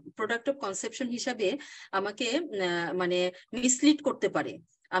 product of conception হিসাবে আমাকে মানে মিসলিড করতে পারে,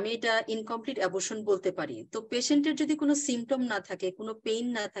 আমি এটা ইনকমপ্লিট অ্যাবর্শন বলতে পারি। তো পেশেন্টের যদি কোনো সিমটম না থাকে, কোনো পেইন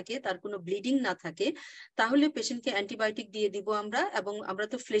না থাকে, তার কোনো ব্লিডিং না থাকে, তাহলে পেশেন্টকে অ্যান্টিবায়োটিক দিয়ে দিব আমরা, এবং আমরা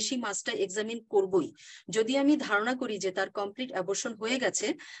তো ফ্লেশি মাসটা এক্সামিন করবই। যদি আমি ধারণা করি যে তার কমপ্লিট অ্যাবর্শন হয়ে গেছে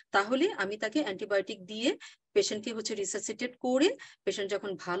তাহলে আমি তাকে অ্যান্টিবায়োটিক দিয়ে পেশেন্টকে হচ্ছে রিসাসিটেট করে পেশেন্ট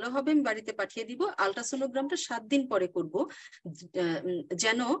যখন ভালো হবে আমি বাড়িতে পাঠিয়ে দিব। আলট্রাসোনোগ্রামটা 7 দিন পরে করব,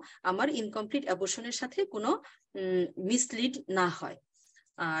 যেন আমার ইনকমপ্লিট অ্যাবর্শনের সাথে কোনো মিসলিড না হয়।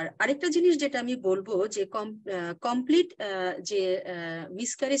 আর আরেকটা জিনিস যেটা আমি বলবো যে কমপ্লিট যে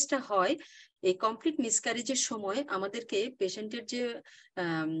মিসক্যারেজটা হয়, এই কমপ্লিট মিসক্যারেজের সময় আমাদেরকে পেশেন্টের যে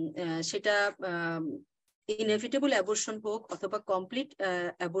সেটা ইনএভিটেবল অ্যাবর্শন হোক অথবা কমপ্লিট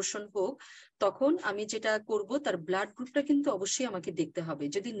অ্যাবর্শন হোক, তখন আমি যেটা করব তার ব্লাড গ্রুপটা কিন্তু অবশ্যই আমাকে দেখতে হবে।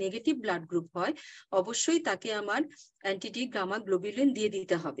 যদি নেগেটিভ ব্লাড গ্রুপ হয় অবশ্যই তাকে আমার অ্যান্টিডি গামা গ্লোবুলিন দিয়ে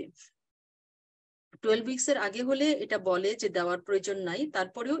দিতে হবে। 12 উইকস এর আগে হলে এটা বলে যে দেওয়ার প্রয়োজন নাই,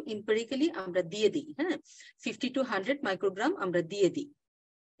 তারপরেও ইম্পেরিক্যালি আমরা দিয়ে দিই। হ্যাঁ, 50 to 100 মাইক্রোগ্রাম আমরা দিয়ে দিই।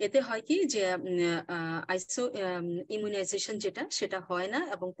 এতে হয় কি যে আইসো ইমিউনাইজেশন যেটা সেটা হয় না,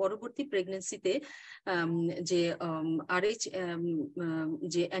 এবং পরবর্তী প্রেগনেন্সিতে যে আরএইচ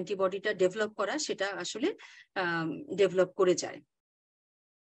যে অ্যান্টিবডিটা ডেভেলপ করা সেটা আসলে ডেভেলপ করে যায়।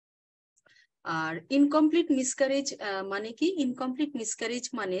 আর ইনকমপ্লিট মিসক্যারেজ মানে কি? ইনকমপ্লিট মিসক্যারেজ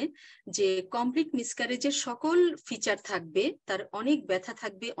মানে যে কমপ্লিট মিসক্যারেজের সকল ফিচার থাকবে, তার অনেক ব্যথা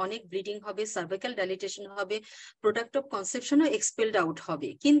থাকবে, অনেক ব্লিডিং হবে, সার্ভাইকাল ডাইলেটেশন হবে, প্রোডাক্ট অফ কনসেপশনও এক্সপেলড আউট হবে,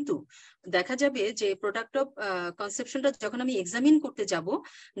 কিন্তু দেখা যাবে যে প্রোডাক্ট অফ কনসেপশনটা যখন আমি এক্সামিন করতে যাব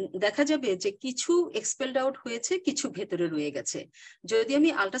দেখা যাবে যে কিছু এক্সপেলড আউট হয়েছে, কিছু ভেতরে রয়ে গেছে। যদি আমি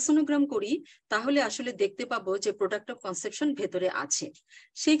আলট্রাসোনোগ্রাম করি তাহলে আসলে দেখতে পাবো যে প্রোডাক্ট অফ কনসেপশন ভেতরে আছে।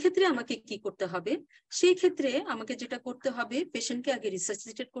 সেই ক্ষেত্রে আমাকে কি করতে হবে? সেই ক্ষেত্রে আমাকে যেটা করতে হবে, পেশেন্টকে আগে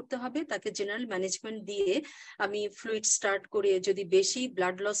রিসাসিটেট করতে হবে, তাকে জেনারেল ম্যানেজমেন্ট দিয়ে আমি ফ্লুইড স্টার্ট করে, যদি বেশি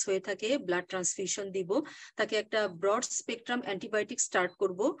ব্লাড লস হয়ে থাকে ব্লাড ট্রান্সফিউশন দিব, তাকে একটা ব্রড স্পেকট্রাম অ্যান্টিবায়োটিক স্টার্ট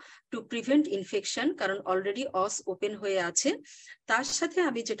করব টু প্রিভেন্ট ইনফেকশন, কারণ অলরেডি অস ওপেন হয়ে আছে। তার সাথে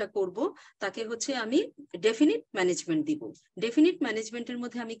আমি যেটা করব তাকে হচ্ছে আমি ডেফিনিট ম্যানেজমেন্ট দিব। ডেফিনিট ম্যানেজমেন্টের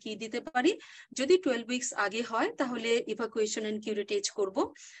মধ্যে আমি কি দিতে পারি? যদি 12 উইকস আগে হয় তাহলে ইভাকুয়েশন এন্ড কিউরেটেজ করব,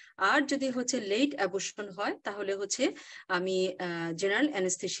 আর যদি হচ্ছে লেট অ্যাবর্শন হয় তাহলে হচ্ছে আমি জেনারেল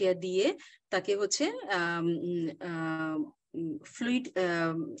অ্যানেস্থেসিয়া দিয়ে তাকে হচ্ছে ফ্লুইড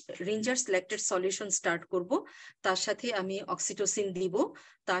রিঞ্জার্স ল্যাকটেড সলিউশন স্টার্ট করব, তার সাথে আমি অক্সিটোসিন দিব,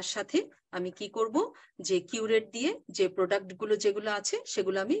 তার সাথে আমি কি করব যে কিউরেট দিয়ে যে প্রোডাক্টগুলো যেগুলো আছে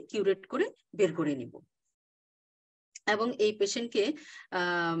সেগুলো আমি কিউরেট করে বের করে নিব। এবং এই পেশেন্টকে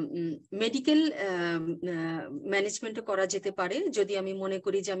মেডিকেল ম্যানেজমেন্টও করা যেতে পারে যদি আমি মনে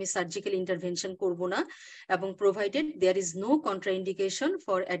করি যে আমি সার্জিক্যাল ইন্টারভেনশন করব না, এবং provided there is no contraindication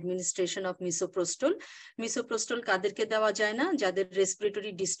for administration of misoprostol. Misoprostol কাদেরকে দেওয়া যায় না? যাদের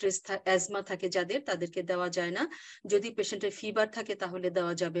রেসপিরেটরি ডিস্ট্রেস অ্যাজমা থাকে যাদের, তাদেরকে দেওয়া যায় না। যদি পেশেন্টের ফিভার থাকে তাহলে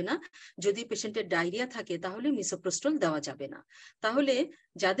দেওয়া যাবে না। যদি পেশেন্টের ডায়রিয়া থাকে তাহলে মিসোপ্রোস্টল দেওয়া যাবে না। তাহলে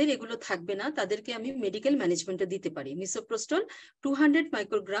যাদের এগুলো থাকবে না তাদেরকে আমি মেডিকেল ম্যানেজমেন্টে দিতে পারি। মিসোপ্রোস্টল 200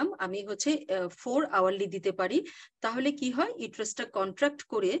 মাইক্রোগ্রাম আমি হচ্ছে 4 আওয়ারলি দিতে পারি। তাহলে কি হয়, ইউট্রাসটা কন্ট্রাক্ট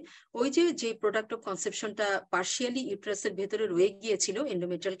করে ওই যে প্রোডাক্ট অফ কনসেপশনটা পার্শিয়ালি ইউট্রাসের ভেতরে রয়ে গিয়েছিল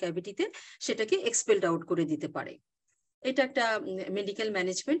এন্ডোমেট্রিয়াল ক্যাভিটিতে, সেটাকে এক্সপেলড আউট করে দিতে পারে। এটা একটা মেডিকেল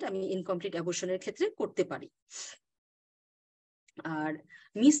ম্যানেজমেন্ট আমি ইনকমপ্লিট অ্যাবর্শনের ক্ষেত্রে করতে পারি। আর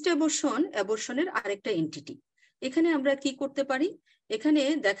মিসড অ্যাবর্শনের আরেকটা এন্টিটি। এখানে আমরা কি করতে পারি? এখানে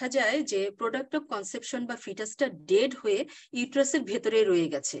দেখা যায় যে প্রোডাক্ট অফ কনসেপশন বা ফিটাসটা ডেড হয়ে ইউট্রাসের ভেতরে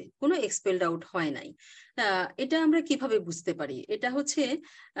রয়ে গেছে, কোনো এক্সপেলড আউট হয় নাই। এটা আমরা কিভাবে বুঝতে পারি? এটা হচ্ছে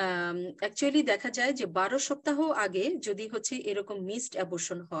অ্যাকচুয়ালি দেখা যায় যে 12 সপ্তাহ আগে যদি হচ্ছে এরকম মিসড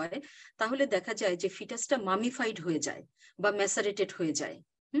অ্যাবর্শন হয় তাহলে দেখা যায় যে ফিটাসটা মামিফাইড হয়ে যায় বা ম্যাসারেটেড হয়ে যায়।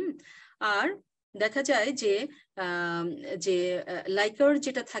 আর দেখা যায় যে যে লাইকার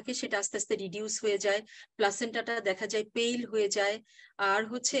যেটা থাকে সেটা আস্তে আস্তে রিডিউস হয়ে যায়, প্লাসেন্টাটা দেখা যায় পেইল হয়ে যায়। আর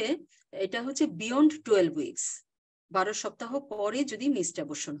হচ্ছে এটা হচ্ছে বিয়ন্ড 12 উইকস, 12 সপ্তাহ পরে যদি মিসড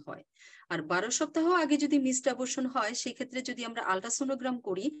অ্যাবর্শন হয়। আর 12 সপ্তাহ আগে যদি মিসড অ্যাবর্শন হয় সেক্ষেত্রে যদি আমরা আলট্রাসোনোগ্রাম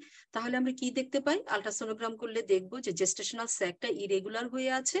করি তাহলে আমরা কি দেখতে পাই? আলট্রাসোনোগ্রাম করলে দেখবো যে জেস্টেশনাল স্যাকটা ইরেগুলার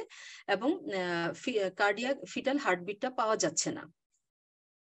হয়ে আছে এবং কার্ডিয়াক ফিটাল হার্টবিটটা পাওয়া যাচ্ছে না।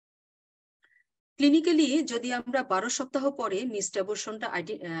 ক্লিনিক্যালি যদি আমরা 12 সপ্তাহ পরে মিসড অ্যাবর্শনটা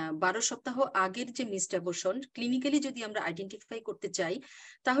 12 সপ্তাহ আগের যে মিসড অ্যাবর্শন ক্লিনিক্যালি যদি আমরা আইডেন্টিফাই করতে চাই,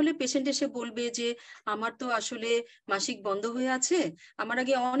 তাহলে পেশেন্ট এসে বলবে যে আমার তো আসলে মাসিক বন্ধ হয়ে আছে, আমার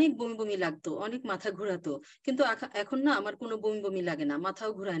আগে অনেক বমি বমি লাগতো, অনেক মাথা ঘোরাতো, কিন্তু এখন না আমার কোনো বমি বমি লাগে না,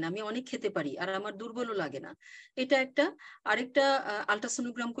 মাথাও ঘোরায় না, আমি অনেক খেতে পারি আর আমার দুর্বলও লাগে না। এটা একটা। আরেকটা,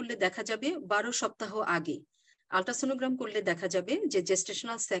 আলট্রাসোনোগ্রাম করলে দেখা যাবে 12 সপ্তাহ আগে আলট্রাসোনোগ্রাম করলে দেখা যাবে যে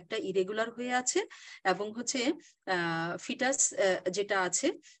জেস্টেশনাল স্যাকটা ইরেগুলার হয়ে আছে এবং হচ্ছে ফিটাস যেটা আছে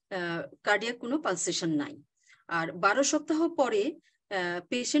কার্ডিয়াক কোনো পালসেশন নাই। আর 12 সপ্তাহ পরে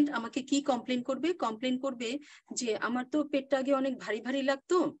পেশেন্ট আমাকে কি কমপ্লেন করবে যে আমার তো পেটটা আগে অনেক ভারী ভারী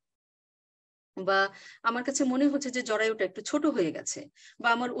লাগতো, বা আমার কাছে মনে হচ্ছে যে জরায়ুটা একটু ছোট হয়ে গেছে, বা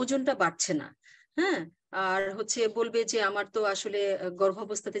আমার ওজনটা বাড়ছে না। হ্যাঁ, আর হচ্ছে বলবে যে আমার তো আসলে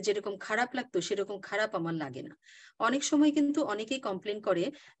গর্ভাবস্থাতে যেরকম খারাপ লাগতো সেরকম খারাপ আমার লাগে না। অনেক সময় কিন্তু অনেকেই কমপ্লেন করে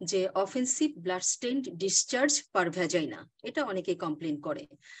যে অফেন্সিভ ব্লাড স্টেইনড ডিসচার্জ পার ভ্যাজাইনা, এটা অনেকেই কমপ্লেন করে।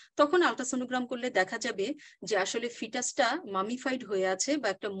 তখন আলট্রাসোনোগ্রাম করলে দেখা যাবে যে আসলে ফিটাসটা মামিফাইড হয়ে আছে বা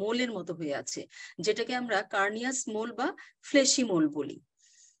একটা মোলের মতো হয়ে আছে, যেটাকে আমরা কার্নিয়াস মোল বা ফ্লেশি মোল বলি।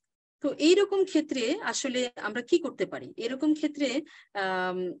 তো এইরকম ক্ষেত্রে আসলে আমরা কি করতে পারি? এরকম ক্ষেত্রে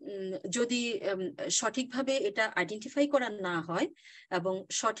যদি সঠিকভাবে এটা আইডেন্টিফাই করা না হয় এবং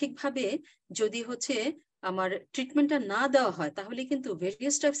সঠিকভাবে যদি হচ্ছে আমার ট্রিটমেন্টটা না দেওয়া হয়, তাহলে কিন্তু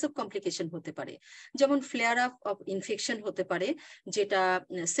ভেরিয়াস টাইপস অফ কমপ্লিকেশন হতে পারে। যেমন ফ্লেয়ার আপ অফ ইনফেকশন হতে পারে, যেটা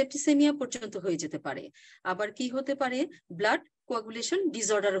সেপ্টিসেমিয়া পর্যন্ত হয়ে যেতে পারে। আবার কি হতে পারে, ব্লাড কোয়াগুলেশন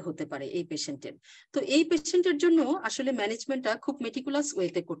ডিসঅর্ডারও হতে পারে এই পেশেন্টের। তো এই পেশেন্টের জন্য আসলে ম্যানেজমেন্টটা খুব মেটিকুলাস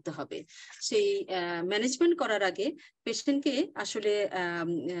ওয়েতে করতে হবে। সেই ম্যানেজমেন্ট করার আগে পেশেন্টকে আসলে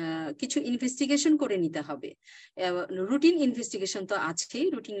কিছু ইনভেস্টিগেশন করে নিতে হবে। রুটিন ইনভেস্টিগেশন তো আছেই।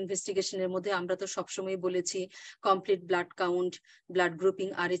 রুটিন ইনভেস্টিগেশনের মধ্যে আমরা তো সবসময় বলেছি complete blood count, blood grouping,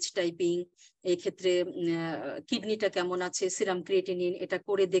 Rh typing, এই ক্ষেত্রে কিডনিটা কেমন আছে, সিরাম ক্রিয়েটিনিন, এটা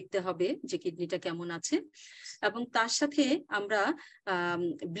করে দেখতে হবে যে কিডনিটা কেমন আছে। এবং তার সাথে আমরা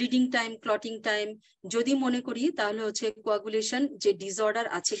ব্লিডিং টাইম, ক্লটিং টাইম যদি মনে করি, তাহলে হচ্ছে কোয়াগুলেশন যে ডিসঅর্ডার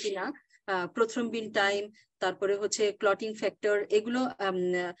আছে কিনা, প্রথ্রম্বিন টাইম, তারপরে হচ্ছে ক্লটিং ফ্যাক্টর, এগুলো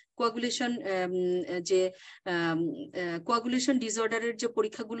কোয়াগুলেশন যে কোয়াগুলেশন ডিসঅর্ডারের যে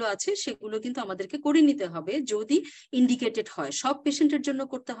পরীক্ষাগুলো আছে সেগুলো কিন্তু আমাদেরকে করে নিতে হবে যদি ইন্ডিকেটেড হয়। সব পেশেন্টের জন্য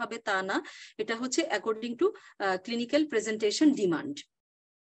করতে হবে তা না, এটা হচ্ছে according to clinical presentation demand.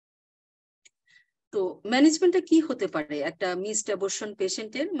 তো ম্যানেজমেন্টটা কি হতে পারে একটা মিসড অ্যাবর্শন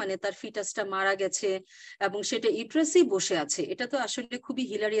পেশেন্টের, মানে তার ফিটাসটা মারা গেছে এবং সেটা ইউট্রাসেই বসে আছে। এটা তো আসলে খুবই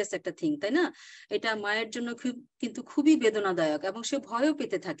হিলারিয়াস একটা থিং, তাই না? এটা মায়ের জন্য কিন্তু খুবই বেদনাদায়ক এবং সে ভয়ও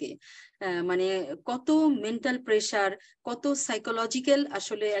পেতে থাকে। মানে কত মেন্টাল প্রেশার, কত সাইকোলজিক্যাল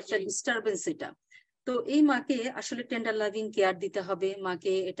আসলে একটা ডিস্টারবেন্স এটা। তো এই মাকে আসলে টেন্ডার লাভিং কেয়ার দিতে হবে।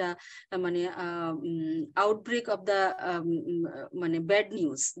 মাকে এটা মানে আউটব্রেক অফ দা মানে ব্যাড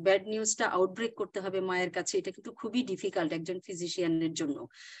নিউজটা আউটব্রেক করতে হবে মায়ের কাছে। এটা কিন্তু খুবই ডিফিকাল্ট একজন ফিজিশিয়ানের জন্য।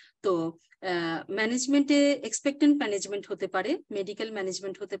 তো ম্যানেজমেন্টে এক্সপেক্টেন্ট ম্যানেজমেন্ট হতে পারে, মেডিকেল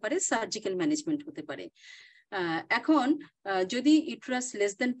ম্যানেজমেন্ট হতে পারে, সার্জিক্যাল ম্যানেজমেন্ট হতে পারে। এখন যদি ইউটেরাস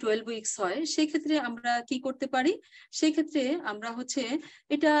লেস দেন 12 উইকস হয়, সেক্ষেত্রে আমরা কি করতে পারি? সেক্ষেত্রে আমরা হচ্ছে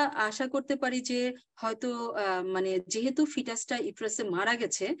এটা আশা করতে পারি যে হয়তো মানে যেহেতু ফিটাসটা ইউটেরাসে মারা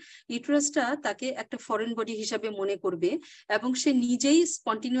গেছে, ইউটেরাসটা তাকে একটা ফরেন বডি হিসাবে মনে করবে এবং সে নিজেই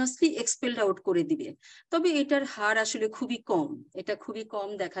স্পন্টিনিয়াসলি এক্সপেলড আউট করে দিবে। তবে এটার হার আসলে খুবই কম, এটা খুবই কম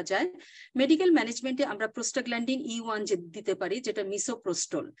দেখা যায়। মেডিকেল ম্যানেজমেন্টে আমরা প্রোস্টাগ্ল্যান্ডিন E1 যে দিতে পারি, যেটা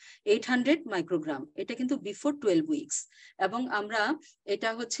মিসোপ্রোস্টল 800 মাইক্রোগ্রাম, এটা কিন্তু বিফোর 12 উইকস, এবং আমরা এটা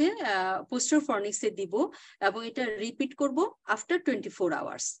হচ্ছে পোস্টার ফর্নিক্সে দিব এবং এটা রিপিট করব আফটার 24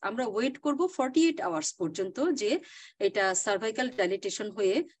 আওয়ার্স। আমরা ওয়েট করব 48 আওয়ার্স পর্যন্ত যে এটা সার্ভাইকাল ডাইলেটেশন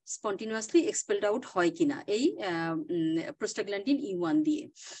হয়ে স্পন্টিনিয়াসলি এক্সপেলড আউট হয় কিনা এই প্রোস্টাগ্ল্যান্ডিন E1 দিয়ে।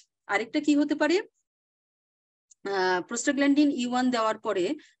 আরেকটা কি হতে পারে, প্রোস্টাগ্ল্যান্ডিন E1 দেওয়ার পরে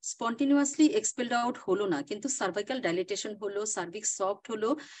স্পন্টিনিয়াসলি এক্সপেলড আউট হলো না, কিন্তু সার্ভাইকাল ডাইলেটেশন হলো, সার্ভিক্স সফট হলো,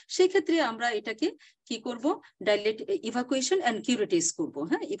 সেক্ষেত্রে আমরা এটাকে কি করব, ইভাকুয়েশন এন্ড কিউরেটিস করব।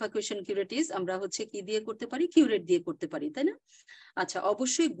 হ্যাঁ, ইভাকুয়েশন কিউরেটিস আমরা হচ্ছে কি দিয়ে করতে পারি, কিউরেট দিয়ে করতে পারি, তাই না? আচ্ছা,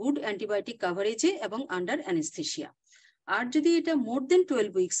 অবশ্যই গুড অ্যান্টিবায়োটিক কাভারেজে এবং আন্ডার অ্যানেস্থেসিয়া। আর যদি এটা মোর দেন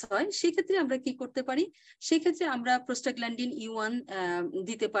 12 উইকস হয়, সেক্ষেত্রে আমরা কি করতে পারি? সেক্ষেত্রে আমরা প্রোস্টাগ্ল্যান্ডিন E1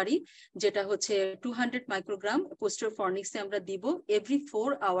 দিতে পারি, যেটা হচ্ছে 200 মাইক্রোগ্রাম পোস্টার ফর্নিক্সে আমরা দিব, এভরি 4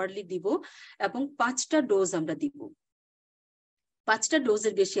 আওয়ারলি দিব, এবং 5টা ডোজ আমরা দিব। 5টা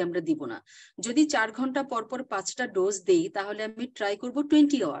ডোজের বেশি আমরা দিব না। যদি 4 ঘন্টা পর পর 5টা ডোজ দেই, তাহলে আমি ট্রাই করব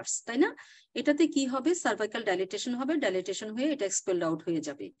 20 আওয়ার্স, তাই না? এটাতে কি হবে, সার্ভাইকাল ডাইলেটেশন হবে, ডাইলেটেশন হয়ে এটা এক্সপেলড আউট হয়ে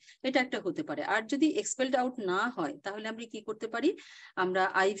যাবে, এটা একটা হতে পারে। আর যদি এক্সপেলড আউট না হয় তাহলে আমরা কি করতে পারি, আমরা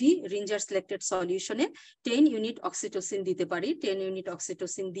আইভি রিঞ্জার সিলেক্টেড সলিউশনে 10 ইউনিট অক্সিটোসিন দিতে পারি। 10 ইউনিট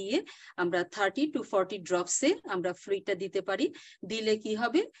অক্সিটোসিন দিয়ে আমরা 30 to 40 ড্রপসে আমরা ফ্লুইডটা দিতে পারি। দিলে কি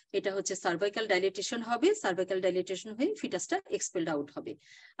হবে, এটা হচ্ছে সার্ভাইকাল ডাইলেটেশন হবে, সার্ভাইকাল ডাইলেটেশন হয়ে ফিটাসটা এক্সপেলড আউট হবে।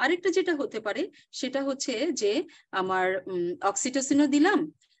 আরেকটা যেটা হতে পারে সেটা হচ্ছে যে আমার অক্সিটোসিনও দিলাম,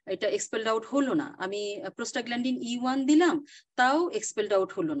 এটা এক্সপেলড আউট হলো না, আমি প্রোস্টাগ্ল্যান্ডিন E1 দিলাম, তাও এক্সপেলড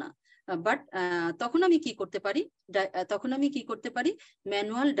আউট হলো না, বাট তখন আমি কি করতে পারি,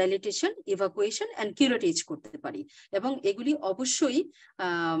 ম্যানুয়াল ডাইলেটেশন, ইভাকুয়েশন এন্ড কিউরেটেজ করতে পারি। এবং এগুলি অবশ্যই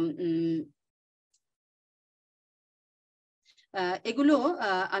এগুলো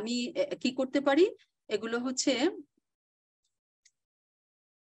আমি কি করতে পারি, এগুলো হচ্ছে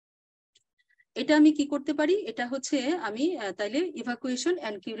এটা আমি কি করতে পারি, এটা হচ্ছে আমি তাইলে ইভাকুয়েশন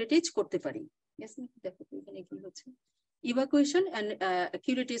এন্ড কিউরেটেজ করতে পারি। দেখো এখানে কি হচ্ছে, ইভাকুয়েশন এন্ড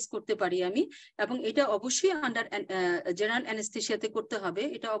কিউরেটেজ করতে পারি আমি, এবং এটা অবশ্যই আন্ডার জেনারেল অ্যানেস্থেসিয়াতে করতে হবে,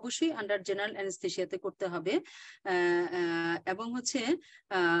 এটা অবশ্যই আন্ডার জেনারেল অ্যানেস্থেসিয়াতে করতে হবে, এবং হচ্ছে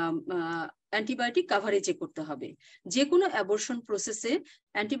অ্যান্টিবায়োটিক কাভারেজে করতে হবে। যে কোনো অ্যাবর্শন প্রসেসে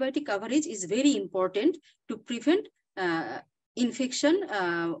antibiotic coverage is very important to prevent infection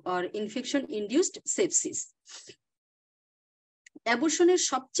or infection induced sepsis. অ্যাবর্শনের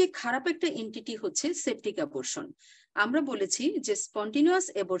সবচেয়ে খারাপ একটা এন্টিটি হচ্ছে সেপটিক অ্যাবর্শন। আমরা বলেছি যে স্পন্টিনিয়াস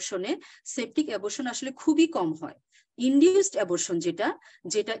অ্যাবর্শনে সেপটিক অ্যাবর্শন আসলে খুবই কম হয়। ইনডিউসড অ্যাবর্শন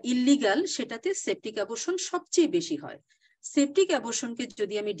যেটা ইল্লিগাল, সেটাতে সেপটিক অ্যাবর্শন সবচেয়ে বেশি হয়। সেপটিক অ্যাবর্শনকে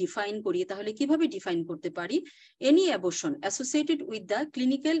যদি আমি ডিফাইন করি তাহলে কিভাবে ডিফাইন করতে পারি, any abortion associated with the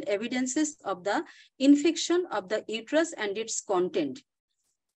clinical evidences of the infection of the uterus and it's content,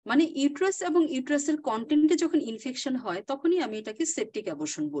 মানে ইউট্রাস এবং ইউট্রাসের কন্টেন্টে যখন ইনফেকশন হয় তখনই আমি এটাকে সেপটিক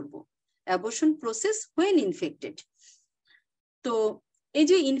অ্যাবর্শন বলবো। Abortion process when infected. তো এই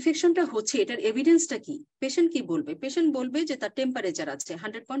যে ইনফেকশনটা হচ্ছে এটার এভিডেন্সটা কি, পেশেন্ট কি বলবে, পেশেন্ট বলবে যে তার টেম্পারেচার আছে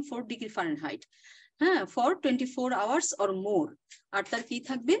 100.4 ডিগ্রি ফারেনহাইট, হ্যাঁ, ফর 24 আওয়ার্স অর মোর। আর তার কি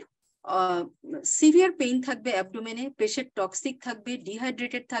থাকবে, সিভিয়ার পেইন থাকবে অ্যাবডোমেনে, পেশেন্ট টক্সিক থাকবে,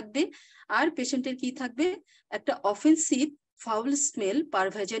 ডিহাইড্রেটেড থাকবে, আর পেশেন্টের কি থাকবে, একটা অফেন্সিভ ফাউল স্মেল পার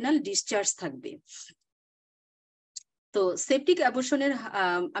ভ্যাজিনাল ডিসচার্জ থাকবে। তো সেপটিক অ্যাবর্শনের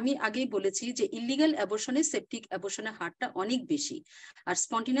আমি আগেই বলেছি যে ইলিগাল অ্যাবর্শনে সেপটিক অ্যাবর্শনের হারটা অনেক বেশি, আর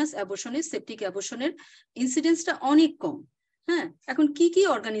স্পন্টিনিয়াস অ্যাবর্শনে সেপটিক অ্যাবর্শনের ইনসিডেন্সটা অনেক কম। হ্যাঁ, এখন কি কি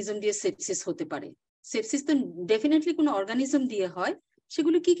অর্গানিজম দিয়ে সেপসিস হতে পারে, সেপসিস তো ডেফিনেটলি কোনো অর্গানিজম দিয়ে হয়,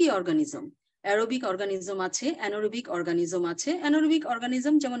 সেগুলো কি কি অর্গানিজম, অ্যারোবিক অর্গানিজম আছে, অ্যানারোবিক অর্গানিজম আছে। অ্যানারোবিক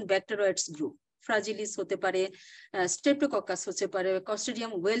অর্গানিজম যেমন ব্যাকটেরয়েডস গ্রুপ, ফ্রাজিলিস হতে পারে, স্ট্রেপ্টোকক্কাস হতে পারে,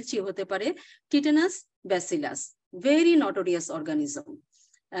 ক্লস্ট্রিডিয়াম ওয়েলচি হতে পারে, টিটানাস bacillus, very notorious organism.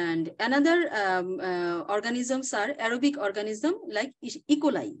 And another organisms are aerobic organism like E.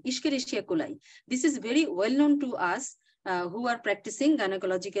 coli, Escherichia coli. This is very well known to us who are practicing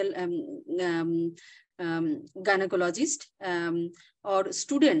gynecological gynecologists or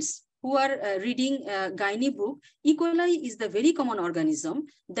students who are reading Gynae book. E. coli is the very common organism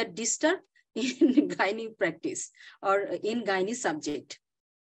that disturb in Gynae practice or in Gynae subject.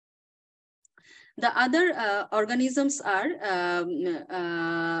 The other organisms are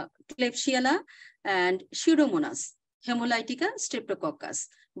Klebsiella and Pseudomonas, Hemolytica, Streptococcus.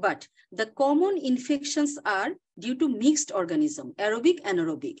 But the common infections are due to mixed organism, aerobic,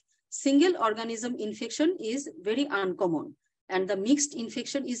 anaerobic. Single organism infection is very uncommon, and the mixed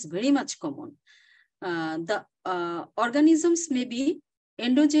infection is very much common. The organisms may be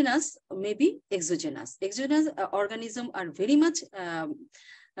endogenous, may be exogenous. Exogenous organisms are very much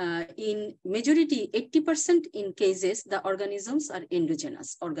in majority, 80% in cases, the organisms are endogenous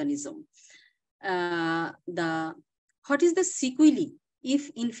organism. What is the sequelae if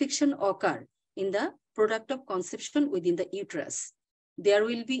infection occur in the product of conception within the uterus? There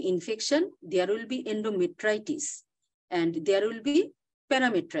will be infection, there will be endometritis, and there will be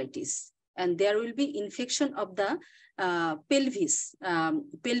parametritis, and there will be infection of the pelvis,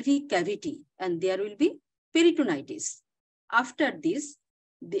 pelvic cavity, and there will be peritonitis. After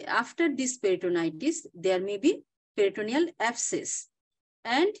this peritonitis, there may be peritoneal abscess,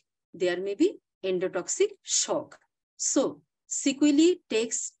 and there may be endotoxic shock. So sequelae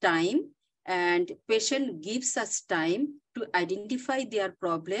takes time, and patient gives us time to identify their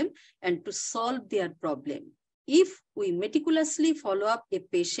problem and to solve their problem. If we meticulously follow up a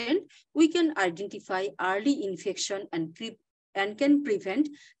patient, we can identify early infection and can prevent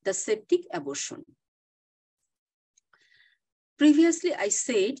the septic abortion. Previously, I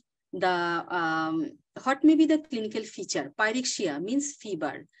said the what may be the clinical feature. Pyrexia means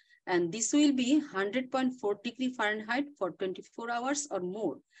fever. and this will be 100.4 degree Fahrenheit for 24 hours or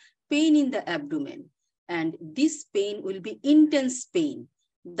more. Pain in the abdomen, and this pain will be intense pain.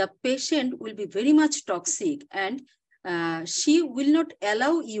 The patient will be very much toxic, and she will not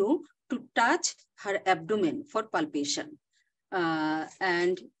allow you to touch her abdomen for palpation.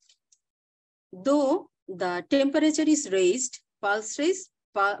 And though the temperature is raised, pulse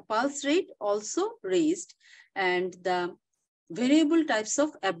rate also raised, and the variable types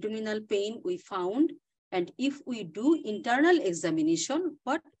of abdominal pain we found. And if we do internal examination,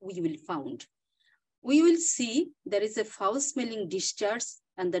 what we will find? We will see there is a foul-smelling discharge,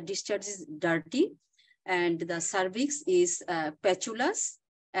 and the discharge is dirty, and the cervix is patulous,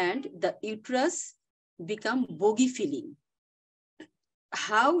 and the uterus become bogey feeling.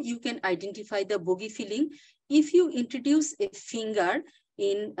 How you can identify the bogey feeling? If you introduce a finger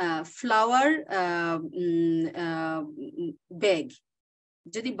in a flour bag,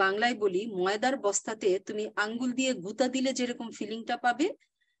 যদি বাংলায় বলি ময়দার বস্তাতে তুমি আঙ্গুল দিয়ে গুতা দিলে যেরকম ফিলিংটা পাবে,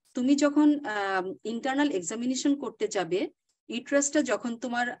 তুমি যখন ইন্টারনাল এক্সামিনেশন করতে যাবে, ইউট্রাসটা যখন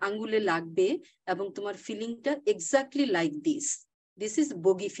তোমার আঙ্গুলে লাগবে এবং তোমার ফিলিংটা exactly like this is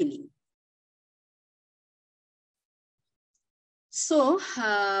bogie feeling. So,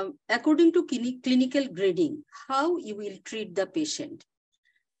 according to clinical grading, how you will treat the patient?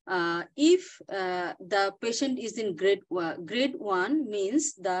 If the patient is in grade 1 means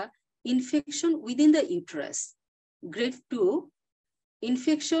the infection within the uterus. Grade 2,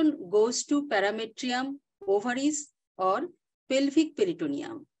 infection goes to parametrium, ovaries, or pelvic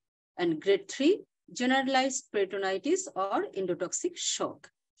peritoneum. And grade 3, generalized peritonitis or endotoxic shock.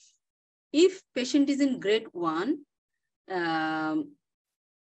 If patient is in grade 1,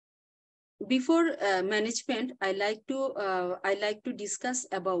 before management, I like to discuss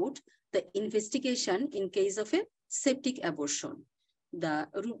about the investigation in case of a septic abortion.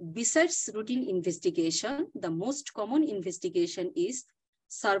 Besides routine investigation, the most common investigation is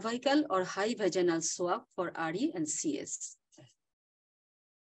cervical or high vaginal swab for RE and CS.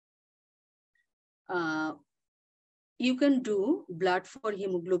 You can do blood for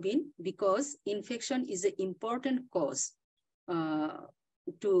hemoglobin because infection is an important cause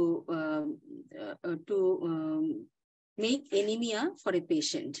to make anemia for a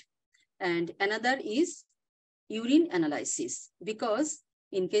patient. And another is urine analysis, because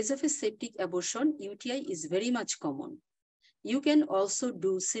in case of a septic abortion, UTI is very much common. You can also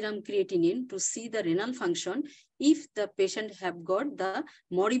do serum creatinine to see the renal function if the patient have got the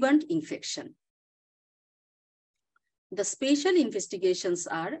moribund infection. The special investigations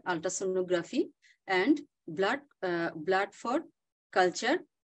are ultrasonography and blood for culture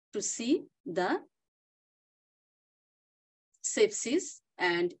to see the sepsis,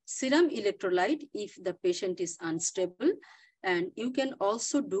 and serum electrolyte if the patient is unstable. And you can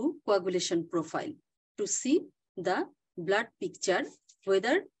also do coagulation profile to see the blood picture,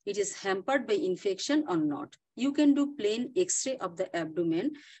 whether it is hampered by infection or not. You can do plain X-ray of the abdomen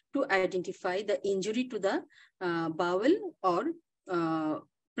to identify the injury to the bowel or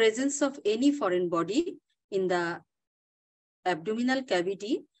presence of any foreign body in the abdominal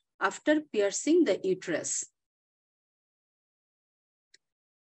cavity after piercing the uterus.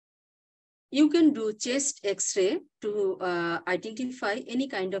 You can do chest X-ray to identify any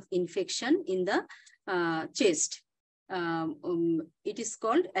kind of infection in the chest. It is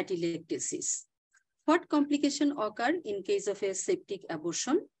called atelectasis. What complication occur in case of a septic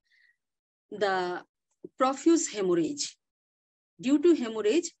abortion? The profuse hemorrhage. Due to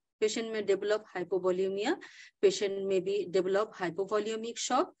hemorrhage, patient may develop hypovolemia, patient may develop hypovolemic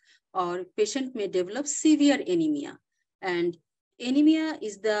shock, or patient may develop severe anemia. And anemia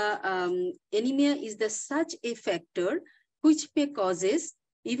is the such a factor which may causes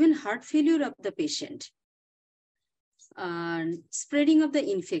even heart failure of the patient. Spreading of the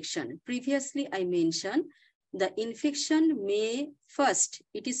infection. Previously, I mentioned the infection may first,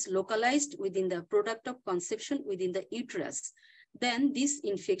 it is localized within the product of conception within the uterus. Then this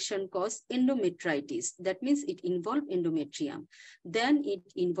infection caused endometritis. That means it involved endometrium. Then it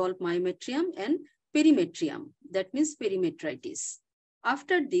involved myometrium and perimetrium. That means perimetritis.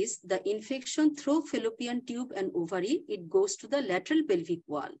 After this, the infection through fallopian tube and ovary, it goes to the lateral pelvic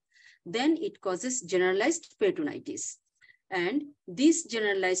wall. Then it causes generalized peritonitis. And this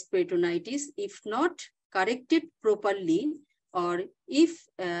generalized peritonitis, if not corrected properly, or if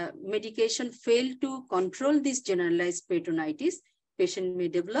medication fail to control this generalized peritonitis, patient may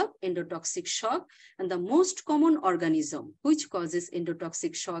develop endotoxic shock. And the most common organism which causes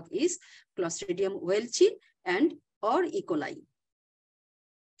endotoxic shock is Clostridium welchi and or E. coli.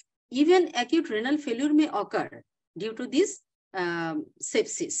 Even acute renal failure may occur due to this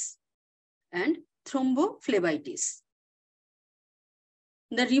sepsis and thrombophlebitis.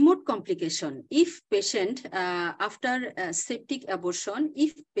 The remote complication, if patient after septic abortion,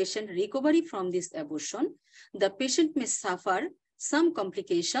 if patient recovery from this abortion, the patient may suffer some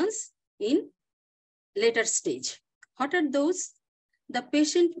complications in later stage. What are those? The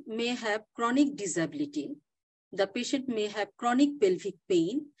patient may have chronic disability. The patient may have chronic pelvic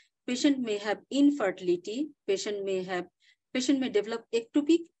pain. Patient may have infertility. Patient may develop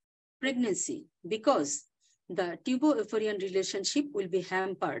ectopic pregnancy because the tubo-ovarian relationship will be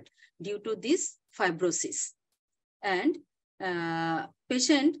hampered due to this fibrosis. And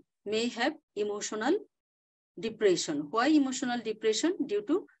patient may have emotional depression. Why emotional depression? Due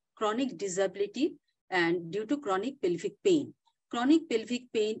to chronic disability and due to chronic pelvic pain. Chronic pelvic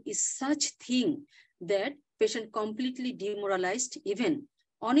pain is such thing that patient completely demoralized. Even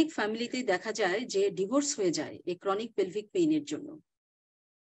অনেক ফ্যামিলিতে দেখা যায় যে divorce হয়ে যায় এই chronic pelvic পেইনের জন্য।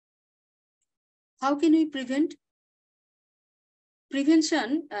 How can we prevent? Prevention,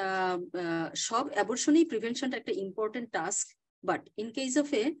 সব অ্যাবর্শনেই প্রিভেনশনটা একটা important task, but in case of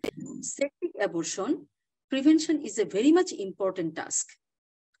A septic abortion, prevention is a very much important task.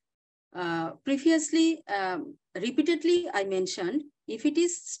 Previously, repeatedly I mentioned, if it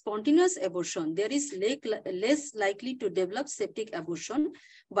is spontaneous abortion, there is less likely to develop septic abortion,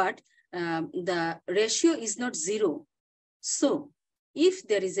 but the ratio is not zero. So if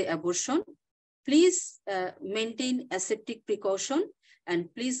there is an abortion, please maintain aseptic precaution and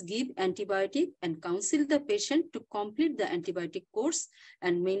please give antibiotic and counsel the patient to complete the antibiotic course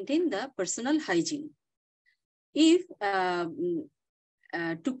and maintain the personal hygiene. If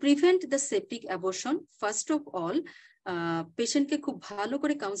to prevent the septic abortion, first of all, patient ke khub bhalo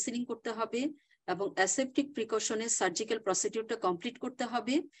kore counseling korte hobe ebong aseptic precaution e surgical procedure ta complete korte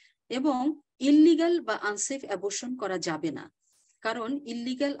hobe ebong illegal ba unsafe abortion kora jabe na, karon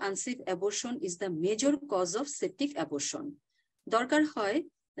illegal unsafe abortion is the major cause of septic abortion. দরকার হয়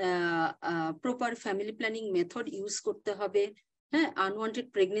proper family planning method use করতে হবে, হ্যাঁ, unwanted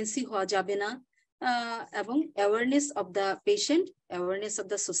pregnancy হওয়া যাবে না, এবং awareness of the patient, awareness of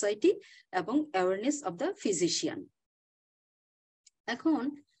the society এবং awareness of the physician. এখন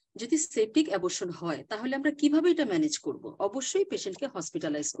যদি সেপটিক অ্যাবর্শন হয় তাহলে আমরা কিভাবে এটা ম্যানেজ করব? অবশ্যই পেশেন্টকে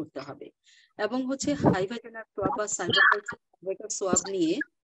হসপিটালাইজ করতে হবে এবং হচ্ছে হাই ভাইটাল সোয়াব বা সার্ভাইকাল সোয়াব নিয়ে,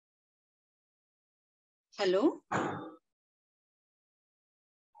 হ্যালো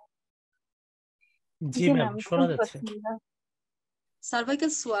জি ম্যাম শোনা যাচ্ছে।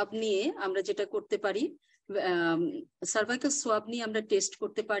 সার্ভাইকাল সোয়াব নিয়ে আমরা যেটা করতে পারি, সার্ভাইকাল সোয়াব নিয়ে আমরা টেস্ট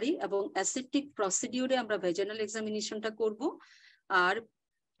করতে পারি এবং অ্যাসেপ্টিক প্রসিডিউরে আমরা ভেজানাল এক্সামিনেশনটা করব। আর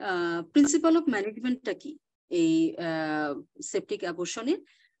প্রিন্সিপাল অফ ম্যানেজমেন্টটা কি এই সেপটিক অ্যাবর্শনের?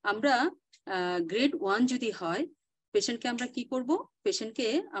 আমরা গ্রেড 1 যদি হয় পেশেন্টকে আমরা কি করব? পেশেন্টকে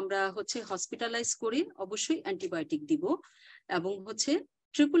আমরা হচ্ছে হসপিটালাইজ করে অবশ্যই অ্যান্টিবায়োটিক দিব এবং হচ্ছে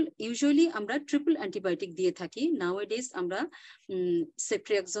ইউজুয়ালি আমরা ট্রিপল অ্যান্টিবায়োটিক দিয়ে থাকি। নাওএডেজ আমরা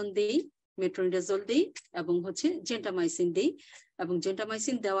সেফট্রিয়াক্সন দেই, মেট্রোনিডাজল দেই এবং হচ্ছে জেন্টামাইসিন দেই, এবং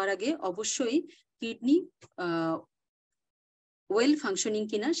জেন্টামাইসিন দেওয়ার আগে অবশ্যই কিডনি ওয়েল ফাংশনিং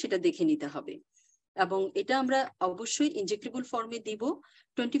কিনা সেটা দেখে নিতে হবে এবং এটা আমরা অবশ্যই ইনজেক্টেবল ফর্মে দিব।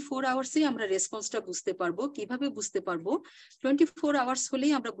 24 আওয়ার্সে আমরা রেসপন্সটা বুঝতে পারবো। কিভাবে বুঝতে পারবো? 24 আওয়ার্স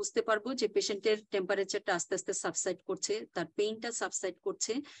হলেই আমরা বুঝতে পারবো যে পেশেন্টের টেম্পারেচারটা আস্তে আস্তে সাবসাইড করছে, তার পেইনটা সাবসাইড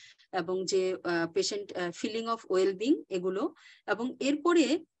করছে এবং যে পেশেন্ট ফিলিং অফ ওয়েলবিং এগুলো। এবং এরপরে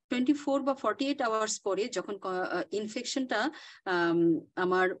 24 বা 48 আওয়ার্স পরে যখন ইনফেকশনটা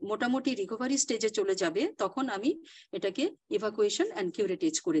আমার মোটামুটি রিকভারি স্টেজে চলে যাবে তখন আমি এটাকে ইভাকুয়েশন অ্যান্ড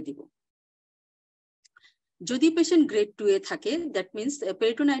কিউরেটেজ করে দিব। যদি পেশেন্ট গ্রেড 2 এ থাকে, দ্যাট মিনস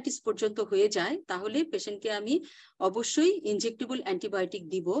পেরিটোনাইটিস পর্যন্ত হয়ে যায়, তাহলে পেশেন্টকে আমি অবশ্যই ইনজেক্টেবল অ্যান্টিবায়োটিক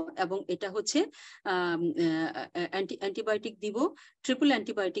দিব এবং এটা হচ্ছে অ্যান্টিবায়োটিক দিব, ট্রিপল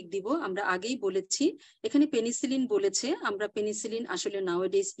অ্যান্টিবায়োটিক দিব। আমরা আগেই বলেছি এখানে পেনিসিলিন বলেছে, আমরা পেনিসিলিন আসলে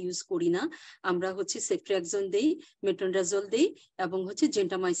নাওএডেজ ইউজ করি না। আমরা হচ্ছে সেফট্রিয়াক্সন দেই, মেট্রোনিডাজল দেই এবং হচ্ছে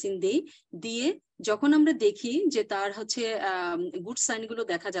জেন্টামাইসিন দেই। দিয়ে যখন আমরা দেখি যে তার হচ্ছে গুড সাইন গুলো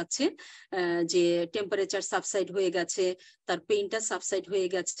দেখা যাচ্ছে, যে টেম্পারেচার সাবসাইড হয়ে গেছে, তার পেইনটা সাবসাইড হয়ে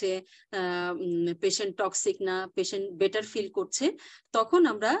গেছে, পেশেন্ট টক্সিক না, পেশেন্ট বেটার ফিল করছে, তখন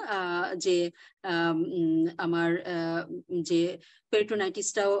আমরা যে আমার যে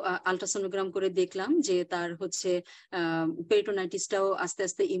পেরিটোনাইটিসটাও আলট্রাসোনোগ্রাম করে দেখলাম যে তার হচ্ছে পেরিটোনাইটিসটাও আস্তে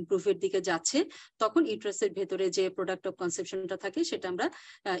আস্তে ইমপ্রুভের দিকে যাচ্ছে, তখন ইউট্রাসের ভেতরে যে প্রোডাক্ট অফ কনসেপশনটা থাকে সেটা আমরা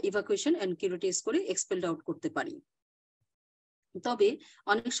ইভাকুয়েশন এন্ড কিউরেটেজ করে এক্সপেলড আউট করতে পারি। তবে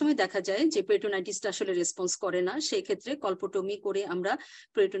অনেক সময় দেখা যায় যে পেরিটোনাইটিসটা আসলে রেসপন্স করে না, সেই ক্ষেত্রে কল্পোটমি করে আমরা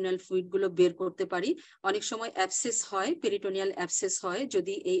পেরিটোনিয়াল ফ্লুইড গুলো বের করতে পারি। অনেক সময় অ্যাবসেস হয়, পেরিটোনিয়াল অ্যাবসেস হয়,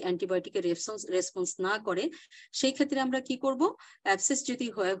 যদি এই অ্যান্টিবায়োটিকের রেসপন্স না করে সেই ক্ষেত্রে আমরা কি করব, অ্যাবসেস যদি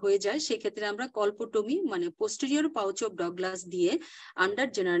হয়ে যায় সেই ক্ষেত্রে আমরা কল্পোটমি মানে পোস্টেরিয়র পাউচ অফ ডগলাস দিয়ে under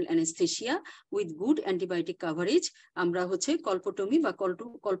general anaesthesia with good antibiotic coverage আমরা হচ্ছে কল্পোটমি বা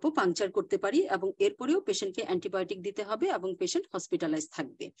কল্প পাংচার করতে পারি, এবং এরপরেও পেশেন্টকে অ্যান্টিবায়োটিক দিতে হবে এবং পেশেন্ট হসপিটালাইজ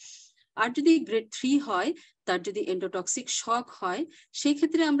থাকবে। আর যদি গ্রেড 3 হয়, তার যদি এন্ডোটক্সিক শক হয়, সেই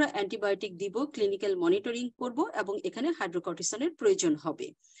ক্ষেত্রে আমরা অ্যান্টিবায়োটিক দিব, ক্লিনিক্যাল মনিটরিং করব এবং এখানে হাইড্রোকর্টিসনের প্রয়োজন হবে।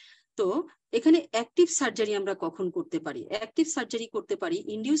 তো এখানে অ্যাক্টিভ সার্জারি আমরা কখন করতে পারি? অ্যাক্টিভ সার্জারি করতে পারি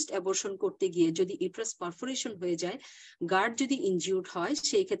ইনডিউসড অ্যাবর্শন করতে গিয়ে যদি ইউট্রাস পারফোরেশন হয়ে যায়, গার্ড যদি ইনজিউর্ড হয়,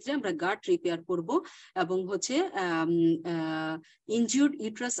 সেই ক্ষেত্রে আমরা গার্ড রিপেয়ার করব এবং হচ্ছে ইনজিউর্ড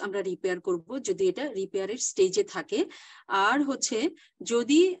ইউট্রাস আমরা রিপেয়ার করব যদি এটা রিপেয়ারের স্টেজে থাকে। আর হচ্ছে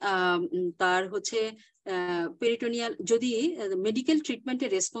যদি তার হচ্ছে পেরিটোনিয়াল যদি মেডিকেল ট্রিটমেন্টে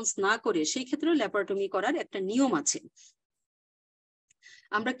রেসপন্স না করে, সেই ক্ষেত্রেও ল্যাপারোটমি করার একটা নিয়ম আছে।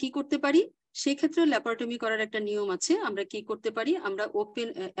 আমরা কি করতে পারি? সেই ক্ষেত্রে ল্যাপারোটমি করার একটা নিয়ম আছে। আমরা কি করতে পারি? আমরা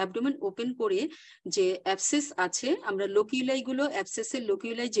অ্যাবডোমেন ওপেন করে যে অ্যাবসেস আছে, আমরা লোকিউলাই গুলো, অ্যাবসেসের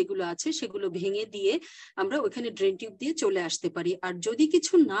লোকিউলাই যেগুলো আছে সেগুলো ভেঙে দিয়ে আমরা ওখানে ড্রেন টিউব দিয়ে চলে আসতে পারি। আর যদি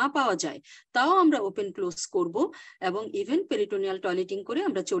কিছু না পাওয়া যায় তাও আমরা ওপেন ক্লোজ করব এবং ইভেন পেরিটোনিয়াল টয়লেটিং করে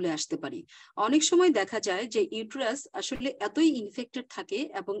আমরা চলে আসতে পারি। অনেক সময় দেখা যায় যে ইউটেরাস আসলে এতই ইনফেক্টেড থাকে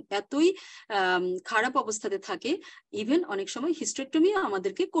এবং এতই খারাপ অবস্থাতে থাকে, ইভেন অনেক সময় হিস্টেরেক্টমি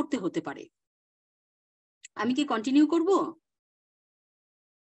আমাদেরকে করতে হতে পারে। আমি কি কন্টিনিউ করব?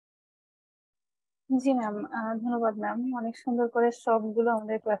 জি ম্যাম, ধন্যবাদ ম্যাম, অনেক সুন্দর করে সবগুলো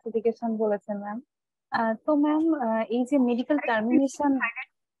আমাদের ক্লাসিফিকেশন বলেছেন ম্যাম। তো ম্যাম, এই যে মেডিকেল টার্মিনেশন,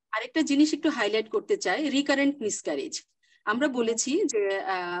 আরেকটা জিনিস একটু হাইলাইট করতে চাই, রিকারেন্ট মিসক্যারেজ। আমরা বলেছি যে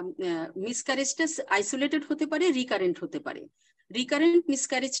মিসক্যারেজটা আইসোলেটেড হতে পারে, রিকারেন্ট হতে পারে। রিকারেন্ট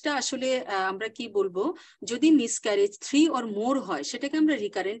মিসক্যারেজটা আসলে আমরা কি বলবো, যদি মিসক্যারেজ 3 or more হয় সেটাকে আমরা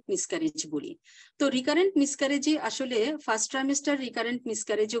রিকারেন্ট মিসক্যারেজ বলি। তো রিকারেন্ট মিসক্যারেজে আসলে ফার্স্ট ট্রাইমেস্টার রিকারেন্ট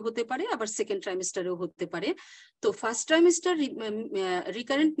মিসক্যারেজও হতে পারে, আবার সেকেন্ড ট্রাইমেস্টারও হতে পারে। তো ফার্স্ট ট্রাইমেস্টার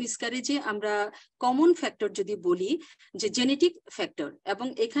রিকারেন্ট মিসক্যারেজে আমরা কমন ফ্যাক্টর যদি বলি যে জেনেটিক ফ্যাক্টর, এবং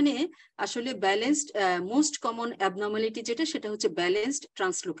এখানে আসলে ব্যালেন্সড মোস্ট কমন অ্যাবনর্মালিটি যেটা সেটা হচ্ছে ব্যালেন্সড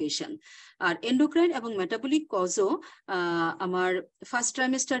ট্রান্সলোকেশন। আর এন্ডোক্রাইন এবং মেটাবলিক কজও আমার ফার্স্ট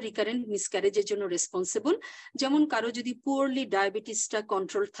ট্রাইমেস্টার রিকারেন্ট মিসক্যারেজের জন্য রেসপন্সিবল। যেমন কারো যদি পুয়ারলি ডায়াবেটিসটা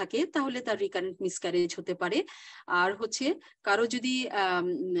কন্ট্রোল থাকে তাহলে তার রিকারেন্ট মিসক্যারেজ হতে পারে। আর হচ্ছে কারো যদি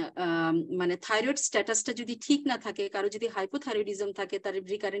মানে থাইরয়েড স্ট্যাটাসটা যদি ঠিক না থাকে, কারো যদি হাইপোথাইরয়েডিজম থাকে, তার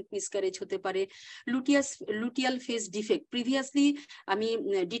রিকারেন্ট মিসক্যারেজ হতে পারে। লুটিয়াল ফেজ ডিফেক্ট, প্রিভিয়াসলি আমি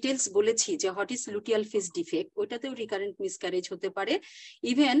ডিটেলস বলেছি যে what is luteal phase defect, ওইটাতেও recurrent miscarriage হতে পারে।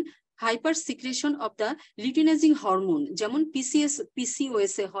 Even hyper secretion of the luteinising hormone যেমন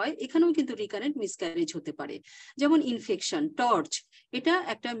পিসিওএস এ হয়, এখানেও কিন্তু রিকারেন্ট মিসক্যারেজ হতে পারে। যেমন ইনফেকশন, টর্চ, এটা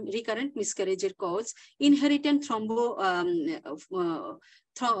একটা রিকারেন্ট মিসক্যারেজের কজ। ইনহেরিটেন্ট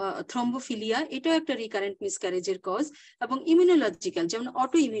থ্রম্বোফিলিয়া, এটাও একটা রিকারেন্ট মিসক্যারেজের কজ। এবং ইমিউনোলজিক্যাল যেমন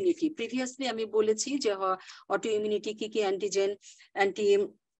অটো ইমিউনিটি, প্রিভিয়াসলি আমি বলেছি যে অটো ইমিউনিটি কি কি অ্যান্টিজেন, অ্যান্টি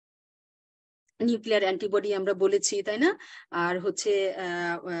নিউক্লিয়ার অ্যান্টিবডি আমরা বলেছি, তাই না? আর হচ্ছে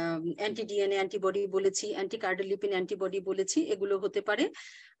অ্যান্টি ডিএনএ অ্যান্টিবডি বলেছি, অ্যান্টি কার্ডোলিপিন অ্যান্টিবডি বলেছি, এগুলো হতে পারে।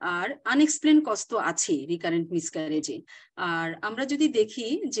 আর আনএক্সপ্লেন কজ তো আছে রিকারেন্ট মিসক্যারেজে। আর আমরা যদি দেখি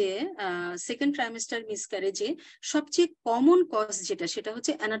যে সেকেন্ড ট্রাইমেস্টার মিসক্যারেজে সবচেয়ে কমন কজ যেটা, সেটা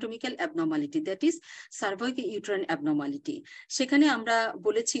হচ্ছে anatomical abnormality, that is cervical uterine abnormality. সেখানে আমরা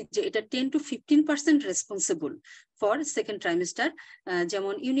বলেছি যে এটা 10 to 15% responsible for second trimester,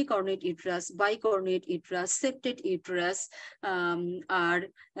 যেমন ইউনিকর্নেট ইউটেরাস, বাইকর্নেট ইউটেরাস, সেপ্টেড ইউটেরাস। আর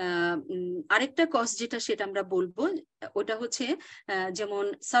আরেকটা কজ যেটা সেটা আমরা বলবো, ওটা হচ্ছে যেমন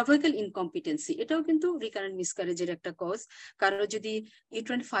সার্ভাইকাল ইনকম্পিটেন্সি, এটাও কিন্তু রিকারেন্ট মিসক্যারেজের একটা কজ। কারো যদি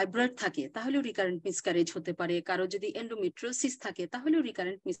ইউটেরাইন ফাইব্রয়েড থাকে তাহলেও রিকারেন্ট মিসক্যারেজ হতে পারে, কারো যদি এন্ডোমেট্রিওসিস থাকে তাহলেও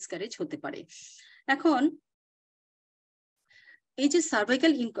রিকারেন্ট মিসক্যারেজ হতে পারে। এখন এই যে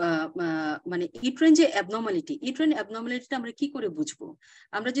সার্ভাইকাল মানে ইউটেরাইন যে ইউটেরাইন অ্যাবনর্মালিটিটা আমরা কি করে বুঝবো?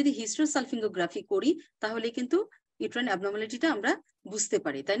 আমরা যদি হিস্টেরোসালফিঙ্গোগ্রাফি করি তাহলে কিন্তু ইউটেরাইন অ্যাবনর্মালিটিটা আমরা বুঝতে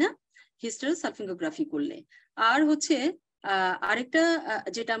পারি, তাই না? হিস্টেরোসালফিঙ্গোগ্রাফি করলে। আর হচ্ছে আরেকটা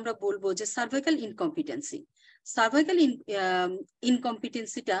যেটা আমরা বলবো যে সার্ভাইকাল ইনকম্পিটেন্সি। সার্ভাইকাল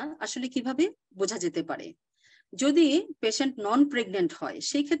ইনকম্পিটেন্সিটা আসলে কিভাবে বোঝা যেতে পারে? যদি পেশেন্ট নন প্রেগনেন্ট হয়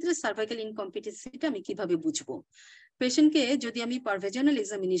সেই ক্ষেত্রে সার্ভাইকাল ইনকম্পিটেন্সিটা আমি কিভাবে বুঝবো? পেশেন্টকে যদি আমি পারভেজানাল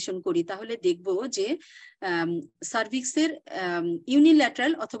এক্সামিনেশন করি তাহলে দেখব যে সার্ভিক্সের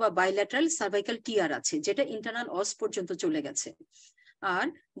ইউনিল্যাটারাল অথবা বাইল্যাটারাল সার্ভাইকাল টিয়ার আছে, যেটা ইন্টারনাল অস পর্যন্ত চলে গেছে। আর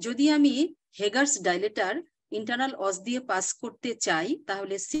যদি আমি হেগার্স ডাইলেটার ইন্টারনাল অস দিয়ে পাস করতে চাই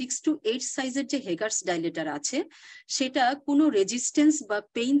তাহলে 6 to 8 সাইজের যে হেগার্স ডাইলেটার আছে সেটা কোনো রেজিস্ট্যান্স বা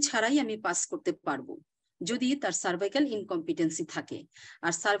পেইন ছাড়াই আমি পাস করতে পারবো, যদি তার সার্ভাইকাল ইনকম্পিটেন্সি থাকে।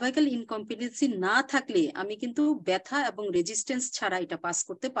 আর সার্ভাইকাল ইনকম্পিটেন্সি না থাকলে আমি কিন্তু ব্যথা এবং রেজিস্ট্যান্স ছাড়া এটা পাস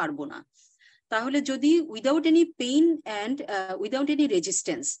করতে পারবো না। তাহলে যদি without any pain and without any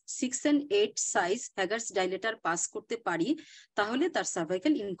resistance 6 and 8 size হ্যাগার্স ডাইলেটার pass করতে পারি তাহলে তার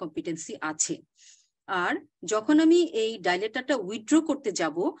সার্ভাইকাল ইনকম্পিটেন্সি আছে। আর যখন আমি এই ডাইলেটারটা উইথড্র করতে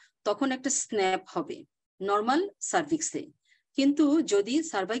যাব তখন একটা স্ন্যাপ হবে নর্মাল সার্ভিক্সে, কিন্তু যদি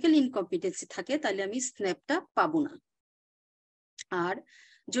সার্ভাইকাল ইনকম্পিটেন্সি থাকে তাহলে আমি স্ন্যাপটা পাবো না। আর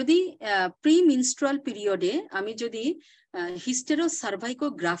যদি প্রি মিনস্ট্রুয়াল পিরিয়ডে আমি যদি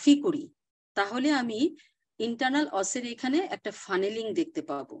হিস্টেরোসার্ভাইকোগ্রাফি করি তাহলে আমি ইন্টারনাল অসের এখানে একটা ফানেলিং দেখতে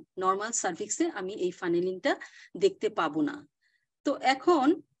পাবো, নর্মাল সার্ভিক্সে আমি এই ফানেলিংটা দেখতে পাবো না। তো এখন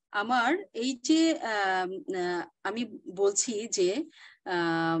আমার এই যে আমি বলছি যে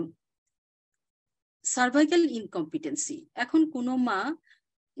সার্ভাইকাল ইনকম্পিটেন্সি, এখন কোনো মা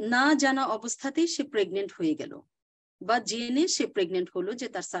না জানা অবস্থাতেই সে প্রেগনেন্ট হয়ে গেল বা জেনে সে প্রেগনেন্ট হলো যে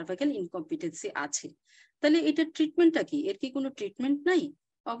তার সার্ভাইকাল ইনকম্পিটেন্সি আছে, তাহলে এটা ট্রিটমেন্টটা কি? এর কি কোনো ট্রিটমেন্ট নাই?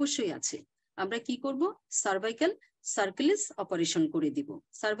 অবশ্যই আছে। আমরা কি করব? সার্ভাইকাল সার্কুলেস অপারেশন করে দিব।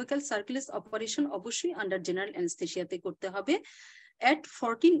 সার্ভাইকাল সার্কুলেস অপারেশন অবশ্যই আন্ডার জেনারেল অ্যানেস্থেসিয়াতে করতে হবে at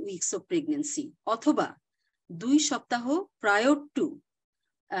 14 weeks of pregnancy অথবা 2 সপ্তাহ prior to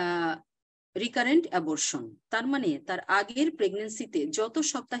রিকারেন্ট অ্যাবর্শন। তার মানে তার আগের প্রেগনেন্সিতে যত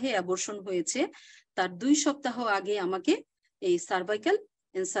সপ্তাহে অ্যাবর্শন হয়েছে তার 2 সপ্তাহ আগে আমাকে এই সার্ভাইকাল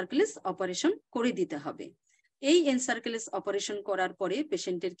এনসার্কুলেস অপারেশন করে দিতে হবে। এই এনসার্কুলেস অপারেশন করার পরে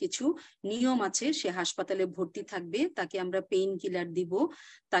পেশেন্টের কিছু নিয়ম আছে, সে হাসপাতালে ভর্তি থাকবে, তাকে আমরা পেইন কিলার দিব,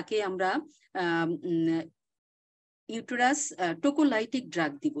 তাকে আমরা ইউটেরাস টোকোলাইটিক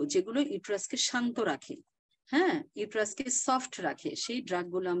ড্রাগ দিব যেগুলো ইউটেরাসকে শান্ত রাখে, হ্যাঁ, ইউটেরাসকে সফট রাখে, সেই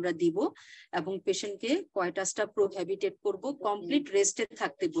ড্রাগগুলো আমরা দিব এবং পেশেন্টকে কয়টাসটা প্রোহ্যাবিটেট করব, কমপ্লিট রেস্টে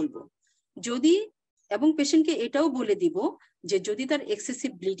থাকতে বলবো। যদি এবং পেশেন্টকে এটাও বলে দিব যে যদি তার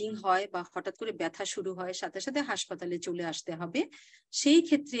এক্সেসিভ ব্লিডিং হয় বা হঠাৎ করে ব্যথা শুরু হয় সাথে সাথে হাসপাতালে চলে আসতে হবে। সেই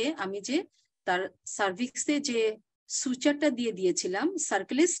ক্ষেত্রে আমি যে তার সার্ভিক্সে যে সুচারটা দিয়ে দিয়েছিলাম,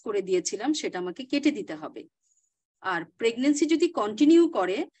 সার্কুলেস করে দিয়েছিলাম, সেটা আমাকে কেটে দিতে হবে। আর প্রেগনেন্সি যদি কন্টিনিউ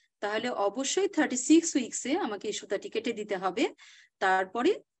করে তাহলে অবশ্যই 36 উইকসে আমাকে এই সুতাটি কেটে দিতে হবে।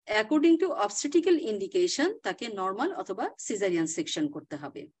 তারপরে অ্যাকর্ডিং টু অবস্টেট্রিক্যাল ইন্ডিকেশন তাকে নর্মাল অথবা সিজারিয়ান সেকশন করতে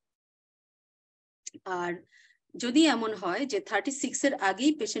হবে। আর যদি এমন হয় যে 36 এর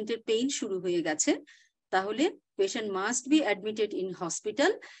আগেই পেশেন্টের পেইন শুরু হয়ে গেছে তাহলে patient must be admitted in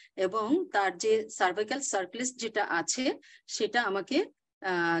hospital এবং তার যে সার্ভাইকাল সার্কুলেস যেটা আছে সেটা আমাকে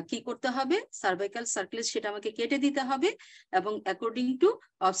কি করতে হবে? সার্ভাইকাল সার্কুলেস সেটা আমাকে কেটে দিতে হবে এবং অ্যাকর্ডিং টু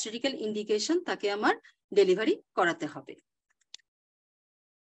অবস্টেট্রিক্যাল ইন্ডিকেশন তাকে আমার ডেলিভারি করাতে হবে।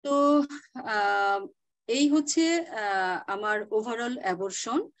 তো এই হচ্ছে আমার ওভারঅল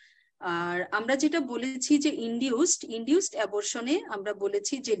অ্যাবর্শন। আর আমরা যেটা বলেছি যে ইনডিউসড অ্যাবর্শনে আমরা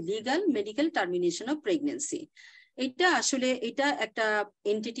বলেছি যে legal medical termination of pregnancy, এটা আসলে এটা একটা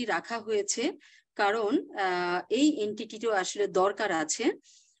এন্টিটি রাখা হয়েছে কারণ এই এন্টিটিও আসলে দরকার আছে।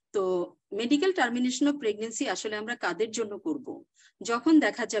 তো মেডিকেল টার্মিনেশন অফ প্রেগনেন্সি আসলে আমরা কাদের জন্য করব? যখন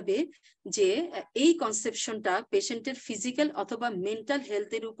দেখা যাবে যে এই কনসেপশনটা পেশেন্টের ফিজিক্যাল অথবা মেন্টাল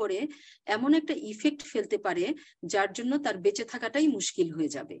হেলথের উপরে এমন একটা ইফেক্ট ফেলতে পারে যার জন্য তার বেঁচে থাকাটাই মুশকিল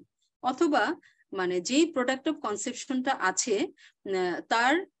হয়ে যাবে, অথবা মানে যেই প্রোডাক্ট অফ কনসেপশনটা আছে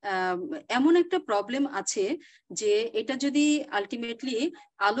তার এমন একটা প্রবলেম আছে যে এটা যদি আলটিমেটলি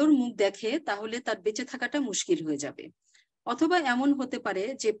আলোর মুখ দেখে তাহলে তার বেঁচে থাকাটা মুশকিল হয়ে যাবে। অথবা এমন হতে পারে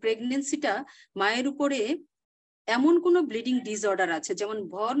যে প্রেগনেন্সিটা মায়ের উপরে এমন কোনো ব্লিডিং ডিসঅর্ডার আছে, যেমন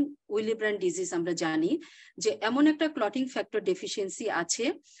ভন উইলিব্র্যান্ড ডিজিজ আমরা জানি যে এমন একটা ক্লটিং ফ্যাক্টর ডেফিসিয়েন্সি আছে,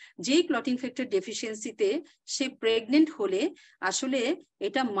 যেই ক্লটিং ফ্যাক্টর ডেফিসিয়েন্সিতে সে প্রেগনেন্ট হলে আসলে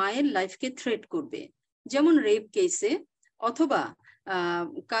এটা মায়ের লাইফকে থ্রেট করবে, যেমন রেপ কেসে, অথবা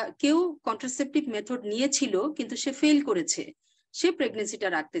কেউ কন্ট্রাসেপটিভ মেথড নিয়েছিল কিন্তু সে ফেল করেছে, সে প্রেগনেন্সিটা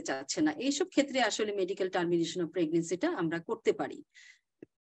রাখতে চাচ্ছে না। এইসব ক্ষেত্রে আসলে মেডিকেল টার্মিনেশন অফ প্রেগনেন্সিটা আমরা করতে পারি।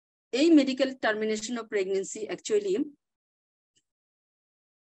 এই medical termination of pregnancy actually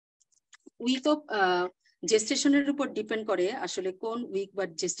week of জেস্টেশনের উপর ডিপেন্ড করে আসলে কোন উইক বা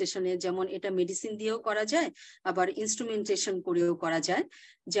জেস্টেশনে, যেমন এটা মেডিসিন দিয়েও করা যায় আবার ইনস্ট্রুমেন্টেশন করেও করা যায়।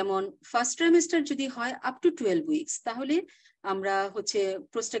 যেমন ফার্স্ট ট্রাইমেস্টার যদি হয় আপ টু 12 উইকস তাহলে আমরা হচ্ছে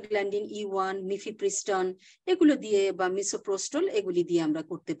প্রোস্টাগ্ল্যান্ডিন E1, মিফিপ্রিস্টন এগুলো দিয়ে বা মিসোপ্রোস্টল এগুলি দিয়ে আমরা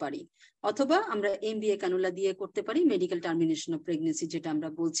করতে পারি, অথবা আমরা MBA ক্যানুলা দিয়ে করতে পারি মেডিকেল টার্মিনেশন অফ প্রেগনেন্সি, যেটা আমরা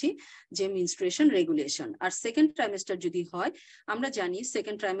বলছি যে মেনস্ট্রুয়েশন রেগুলেশন। আর সেকেন্ড ট্রাইমেস্টার যদি হয়, আমরা জানি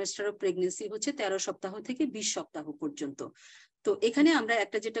সেকেন্ড ট্রাইমেস্টার অফ প্রেগনেন্সি হচ্ছে 13 সপ্তাহ থেকে 20 সপ্তাহ পর্যন্ত। তো এখানে আমরা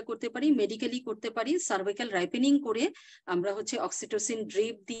একটা যেটা করতে পারি, মেডিকেলি করতে পারি, সার্ভাইকাল রাইপেনিং করে আমরা হচ্ছে অক্সিটোসিন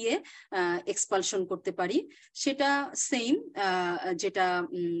ড্রিপ দিয়ে এক্সপালশন করতে পারি। সেটা সেম যেটা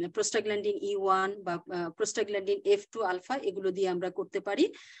প্রোস্টাগ্ল্যান্ডিন E1 বা প্রোস্টাগ্ল্যান্ডিন F2 আলফা এগুলো দিয়ে আমরা করতে পারি।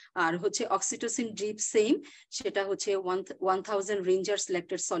 আর হচ্ছে অক্সিটোসিন ড্রিপ সেম, সেটা হচ্ছে 1000 রেঞ্জার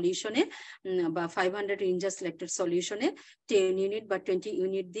সিলেক্টেড সলিউশনে বা 500 রেঞ্জার সিলেক্টেড সলিউশনে 10 ইউনিট বা 20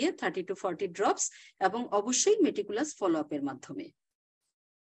 ইউনিট দিয়ে 30 to 40 ড্রপস, এবং অবশ্যই মেটিকুলাস ফলো আপের মাধ্যমে।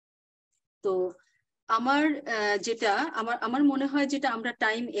 তো আমার যেটা আমার মনে হয় যেটা আমরা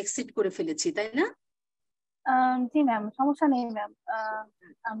টাইম এক্সিড করে ফেলেছি, তাই না? জি ম্যাম, সমস্যা নেই ম্যাম।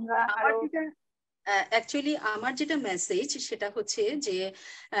 আমরা আরো অ্যাকচুয়ালি আমার যেটা মেসেজ সেটা হচ্ছে যে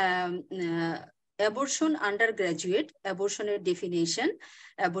abortion under graduate, অ্যাবর্শনের definition,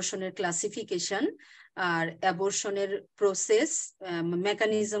 অ্যাবর্শনের classification, R অ্যাবর্শনের process,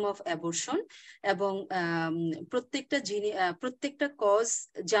 mechanism of abortion, এবং প্রত্যেকটা কজ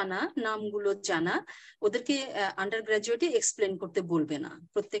জানা, নামগুলো জানা। ওদেরকে আন্ডার গ্রাজুয়েটে এক্সপ্লেন করতে বলবে না,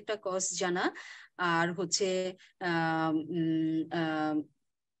 প্রত্যেকটা কজ জানা। আর হচ্ছে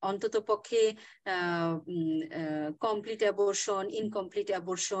অন্তত পক্ষে কমপ্লিট অ্যাবর্শন, ইনকমপ্লিট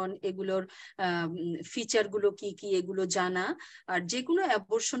অ্যাবর্শন এগুলোর ফিচার গুলো কি কি এগুলো জানা। আর যে কোনো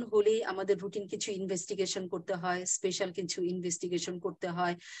অ্যাবর্শন হলেই আমাদের রুটিন কিছু ইনভেস্টিগেশন করতে হয়, স্পেশাল কিছু ইনভেস্টিগেশন করতে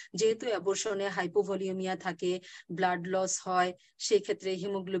হয়। যেহেতু অ্যাবর্শনে হাইপোভলিউমিয়া থাকে, ব্লাড লস হয়, সেই ক্ষেত্রে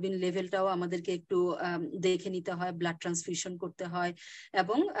হিমোগ্লোবিন লেভেলটাও আমাদেরকে একটু দেখে নিতে হয়, ব্লাড ট্রান্সফিউশন করতে হয়।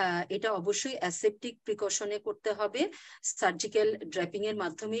 এবং এটা অবশ্যই অ্যাসেপটিক প্রিকশনে করতে হবে, সার্জিক্যাল ড্র্যাপিং এর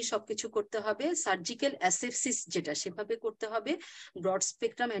মাধ্যমে সবকিছু করতে হবে, সার্জিক্যাল অ্যাসেপসিস যেটা সেভাবে করতে হবে, ব্রড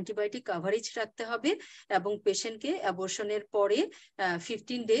স্পেকট্রাম অ্যান্টিবায়োটিক কাভারেজ রাখতে হবে, এবং পেশেন্টকে অ্যাবর্শনের পরে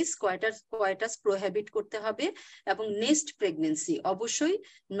 15 ডেজ কোয়াটাস প্রোহিবিট করতে হবে, এবং নেক্সট প্রেগনেন্সি অবশ্যই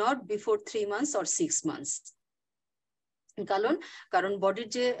not before 3 months or 6 months। কারণ বডির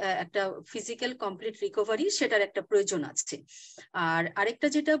যে একটা ফিজিক্যাল কমপ্লিট রিকভারি সেটার একটা প্রয়োজন আছে। আর আরেকটা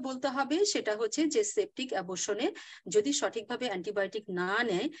যেটা বলতে হবে সেটা হচ্ছে যে সেপটিক অ্যাবর্শনে যদি সঠিকভাবে অ্যান্টিবায়োটিক না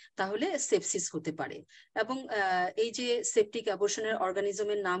নেয় তাহলে সেপসিস হতে পারে। এবং এই যে সেপটিক অ্যাবর্শনের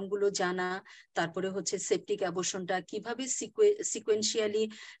অর্গানিজমের নামগুলো জানা, তারপরে হচ্ছে সেপটিক অ্যাবর্শনটা কিভাবে সিকোয়েন্সিয়ালি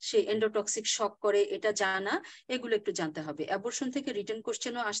সে এন্ডোটক্সিক শক করে এটা জানা, এগুলো একটু জানতে হবে। অ্যাবর্শন থেকে রিটেন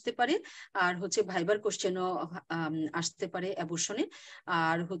কোশ্চেনও আসতে পারে, আর হচ্ছে ভাইবার কোশ্চেনও আসতে পারে অ্যাবর্শনে।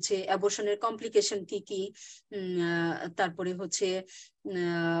 আর হচ্ছে অ্যাবর্শনের কমপ্লিকেশন কি কি, তারপরে হচ্ছে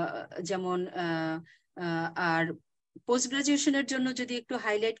যেমন আর পোস্ট গ্রাজুয়েশনের জন্য যদি একটু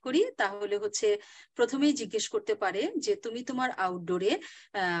হাইলাইট করি তাহলে হচ্ছে প্রথমেই জিজ্ঞেস করতে পারে যে তুমি তোমার আউটডোরে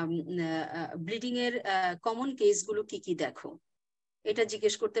ব্লিডিং এর কমন কেসগুলো কি কি দেখো, এটা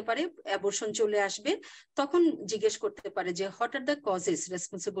জিজ্ঞেস করতে পারে। অ্যাবর্শন চলে আসবে, তখন জিজ্ঞেস করতে পারে যে what are the causes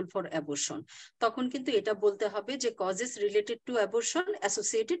responsible for abortion. তখন কিন্তু এটা বলতে হবে যে causes related to abortion,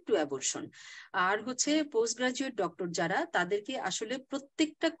 associated two abortion. আর হচ্ছে পোস্ট গ্রাজুয়েট ডক্টর যারা, তাদেরকে আসলে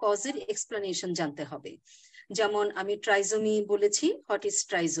প্রত্যেকটা কজের এক্সপ্লেনেশন জানতে হবে। যেমন আমি ট্রাইজোমি বলেছি, হোয়াট ইজ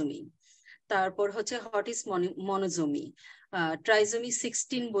ট্রাইজোমি, তারপর হচ্ছে হোয়াট ইজ মনোজোমি, ট্রাইজোমি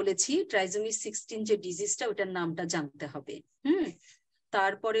 16 বলেছি, ট্রাইজোমি 16 যে ডিজিজটা ওটার নামটা জানতে হবে।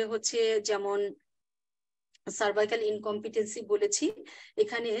 তারপরে হচ্ছে যেমন সার্ভাইকাল ইনকম্পিটেন্সি বলেছি,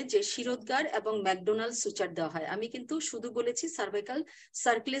 এখানে যে শিরোদ্গার এবং ম্যাকডোনাল্ড সুচার দেওয়া হয়, আমি কিন্তু শুধু বলেছি সার্ভাইকাল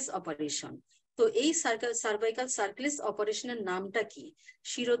সার্কুলেস অপারেশন। তো এই সার্ভাইকাল সার্কুলেস অপারেশনের নামটা কি,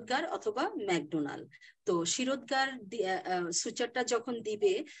 শিরোদ্গার অথবা ম্যাকডোনাল্ড। তো শিরোদ্গার সুচারটা যখন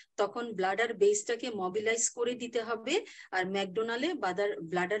দিবে তখন ব্লাডার বেসটাকে মবিলাইজ করে দিতে হবে, আর ম্যাকডোনাল্ডে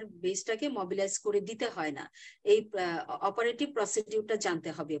ব্লাডার বেসটাকে মবিলাইজ করে দিতে হয় না। এই অপারেটিভ প্রসিডিউরটা জানতে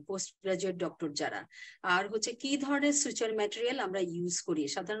হবে পোস্ট গ্রাজুয়েট ডক্টর যারা। আর হচ্ছে কি ধরনের সুচার ম্যাটেরিয়াল আমরা ইউজ করি,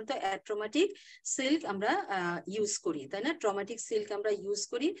 সাধারণত ট্রমাটিক সিল্ক আমরা ইউজ করি, তাই না? ট্রমাটিক সিল্ক আমরা ইউজ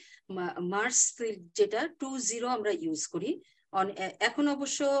করি, মার্স সিল্ক যেটা 20 আমরা ইউজ করি। এখন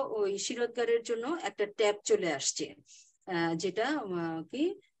অবশ্য ওই শিরোদ্গারের জন্য একটা ট্যাব চলে আসছে, যেটা কি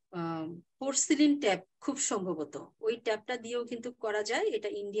পোর্সিলিন ট্যাব খুব সম্ভবত, ওই ট্যাবটা দিয়েও কিন্তু করা যায়। এটা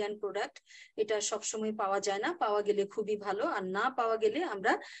ইন্ডিয়ান প্রোডাক্ট, এটা সবসময় পাওয়া যায় না, পাওয়া গেলে খুবই ভালো, আর না পাওয়া গেলে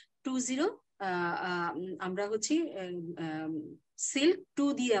আমরা 20 আমরা হচ্ছে সিল্ক 2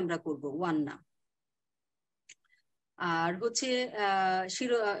 দিয়ে আমরা করব, 1 না। আর হচ্ছে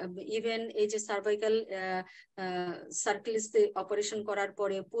ইভেন এই যে সার্ভাইকাল সার্কেলস অপারেশন করার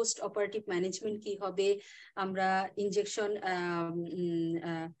পরে পোস্ট অপারেটিভ ম্যানেজমেন্ট কি হবে, আমরা ইনজেকশন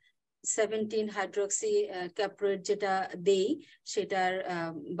 17 হাইড্রক্সি ক্যাপ্রোয়েট যেটা দেই সেটার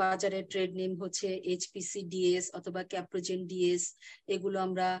বাজারে ট্রেড নেম হচ্ছে এইচপিসি ডিএস অথবা ক্যাপ্রোজেন ডিএস। এগুলো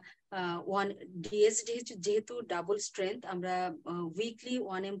আমরা ওয়ান ডিএস যেহেতু ডাবল স্ট্রেংথ, আমরা উইকলি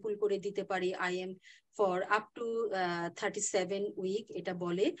 1 এম্পুল করে দিতে পারি IM for up to 37 week এটা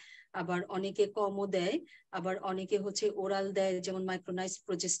বলে। আবার অনেকে কমও দেয়, আবার অনেকে হচ্ছে ওরাল দেয়, যেমন মাইক্রোনাইজ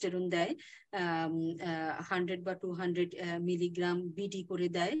প্রোজেস্টেরন দেয় 100 বা 200 মিলিগ্রাম বিডি করে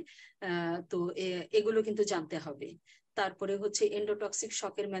দেয়। তো এগুলো কিন্তু জানতে হবে। তারপরে হচ্ছে এন্ডোটক্সিক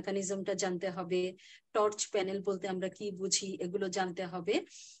শকের মেকানিজমটা জানতে হবে, টর্চ প্যানেল বলতে আমরা কি বুঝি এগুলো জানতে হবে।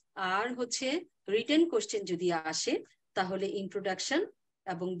 আর হচ্ছে রিটেন কোশ্চেন যদি আসে তাহলে ইন্ট্রোডাকশন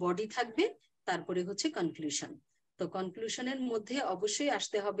এবং বডি থাকবে, তারপরে হচ্ছে কনক্লুশন। তো কনক্লুশনের মধ্যে অবশ্যই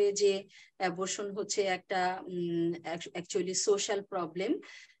আসতে হবে যে অ্যাবর্শন হচ্ছে একটা অ্যাকচুয়ালি সোশ্যাল প্রবলেম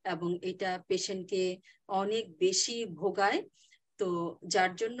এবং এটা পেশেন্টকে অনেক বেশি ভোগায়। তো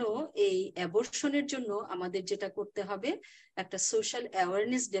যার জন্য এই অ্যাবর্শনের জন্য আমাদের যেটা করতে হবে, একটা সোশ্যাল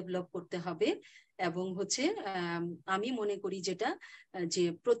অ্যাওয়ারনেস ডেভেলপ করতে হবে। এবং হচ্ছে আমি মনে করি যেটা যে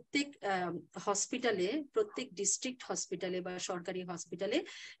প্রত্যেক হসপিটালে, প্রত্যেক ডিস্ট্রিক্ট হসপিটালে বা সরকারি হসপিটালে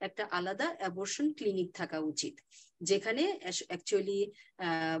একটা আলাদা অ্যাবর্শন ক্লিনিক থাকা উচিত, যেখানে অ্যাকচুয়ালি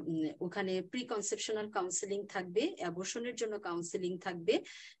ওখানে প্রি কনসেপশনাল কাউন্সেলিং থাকবে, অ্যাবর্শনের জন্য কাউন্সেলিং থাকবে,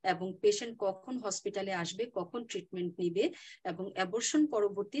 এবং পেশেন্ট কখন হসপিটালে আসবে, কখন ট্রিটমেন্ট নিবে, এবং অ্যাবর্শন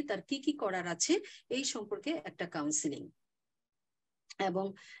পরবর্তী তার কি কি করার আছে এই সম্পর্কে একটা কাউন্সেলিং,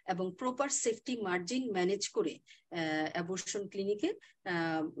 এবং প্রপার সেফটি মার্জিন ম্যানেজ করে অ্যাবর্শন ক্লিনিকে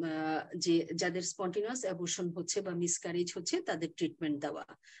যে যাদের স্পন্টিনিয়াস অ্যাবর্শন হচ্ছে বা মিসক্যারেজ হচ্ছে তাদের ট্রিটমেন্ট দেওয়া।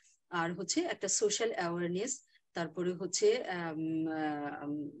 আর হচ্ছে একটা সোশ্যাল অ্যাওয়ারনেস, তারপরে হচ্ছে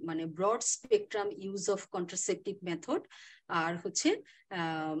মানে broad spectrum use of contraceptive method, আর হচ্ছে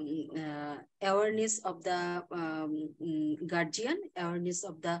awareness of the guardian, awareness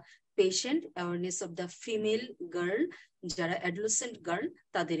of the patient, awareness of the female girl, যারা অ্যাডোলেসেন্ট গার্ল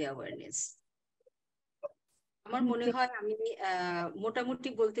তাদের অ্যাওয়ারনেস। আমার মনে হয় আমি মোটামুটি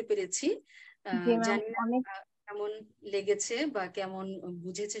বলতে পেরেছি। জানি না কেমন লেগেছে বা কেমন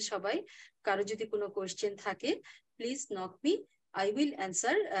বুঝেছে সবাই। কারো যদি কোনো কোয়েশ্চেন থাকে please knock me, I will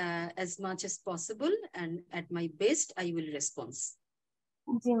answer as much as possible and at my best I will respond.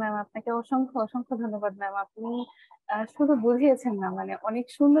 G ma'am, আপনাকে অসংখ্য অসংখ্য ধন্যবাদ ম্যাম। আপনি শুধু বুঝিয়েছেন না, মানে অনেক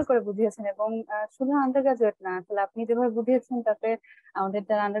সুন্দর করে বুঝিয়েছেন, এবং শুধু আন্ডার গ্রাজুয়েট না, আসলে আপনি যেভাবে বুঝিয়েছেন তাতে আমাদের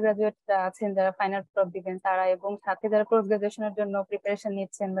যারা আন্ডার গ্রাজুয়েট আছেন, যারা ফাইনাল প্রফ দিবেন তারা, এবং সাথে যারা পোস্ট গ্রাজুয়েশনের জন্য প্রিপারেশন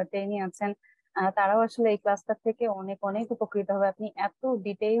নিচ্ছেন বা ট্রেনিং আছেন, তারাও আসলে এই ক্লাসটা থেকে অনেক অনেক উপকৃত হবে। আপনি এত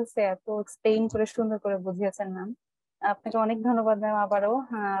ডিটেইলসে এত এক্সপ্লেইন করে সুন্দর করে বুঝিয়েছেন ম্যাম, আপনাকে অনেক ধন্যবাদ ম্যাম। আবারও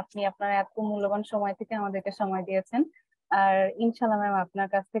আপনি আপনার এত মূল্যবান সময় থেকে আমাদেরকে সময় দিয়েছেন। আর ইনশাল্লাহ ম্যাম আপনার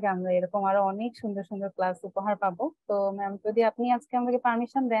কাছ থেকে আমরা এরকম আরো অনেক সুন্দর সুন্দর ক্লাস উপহার পাবো। তো ম্যাম যদি আপনি আজকে আমাকে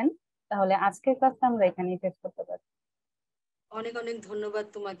পারমিশন দেন তাহলে আজকের ক্লাসটা আমরা এখানেই শেষ করতে পারি। অনেক অনেক ধন্যবাদ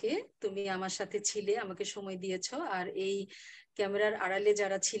তোমাকে, তুমি আমার সাথে ছিলে, আমাকে সময় দিয়েছো। আর এই ক্যামেরার আড়ালে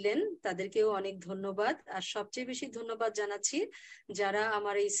যারা ছিলেন তাদেরকেও অনেক ধন্যবাদ। আর সবচেয়ে বেশি ধন্যবাদ জানাচ্ছি যারা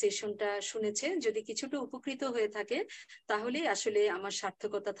আমার এই সেশনটা শুনেছে। যদি কিছুটা উপকৃত হয়ে থাকে তাহলে আসলে আমার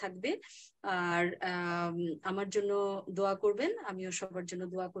সার্থকতা থাকবে। আর আমার জন্য দোয়া করবেন, আমিও সবার জন্য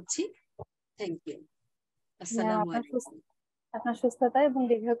দোয়া করছি। Thank you. আসসালামু আলাইকুম। আপনার সুস্থতা এবং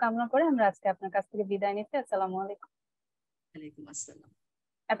দীর্ঘ কামনা করে আমরা আজকে আপনার কাছ থেকে বিদায় নিচ্ছি। আসসালামু আলাইকুম। ওয়ালাইকুম আসসালাম।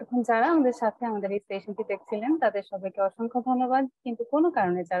 এতক্ষণ যারা আমাদের সাথে আমাদের এই সেশনটি দেখছিলেন তাদের সবাইকে অসংখ্য ধন্যবাদ। কিন্তু কোনো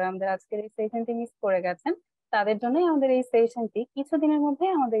কারণে যারা আমাদের আজকের এই সেশনটি মিস করে গেছেন তাদের জন্যই আমাদের এই সেশনটি কিছুদিনের মধ্যে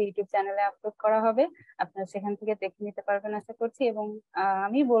আমাদের ইউটিউব চ্যানেলে আপলোড করা হবে। আপনারা সেখান থেকে দেখে নিতে পারবেন আশা করছি, এবং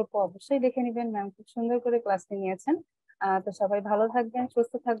আমি বলবো অবশ্যই দেখে নিবেন। ম্যাম খুব সুন্দর করে ক্লাসটি নিয়েছেন। তো সবাই ভালো থাকবেন,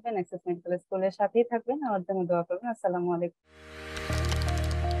 সুস্থ থাকবেন, অ্যাক্সিস মেডিকেল স্কুলের সাথেই থাকবেন। আমার জন্য দোয়া করবেন। আসসালামু আলাইকুম।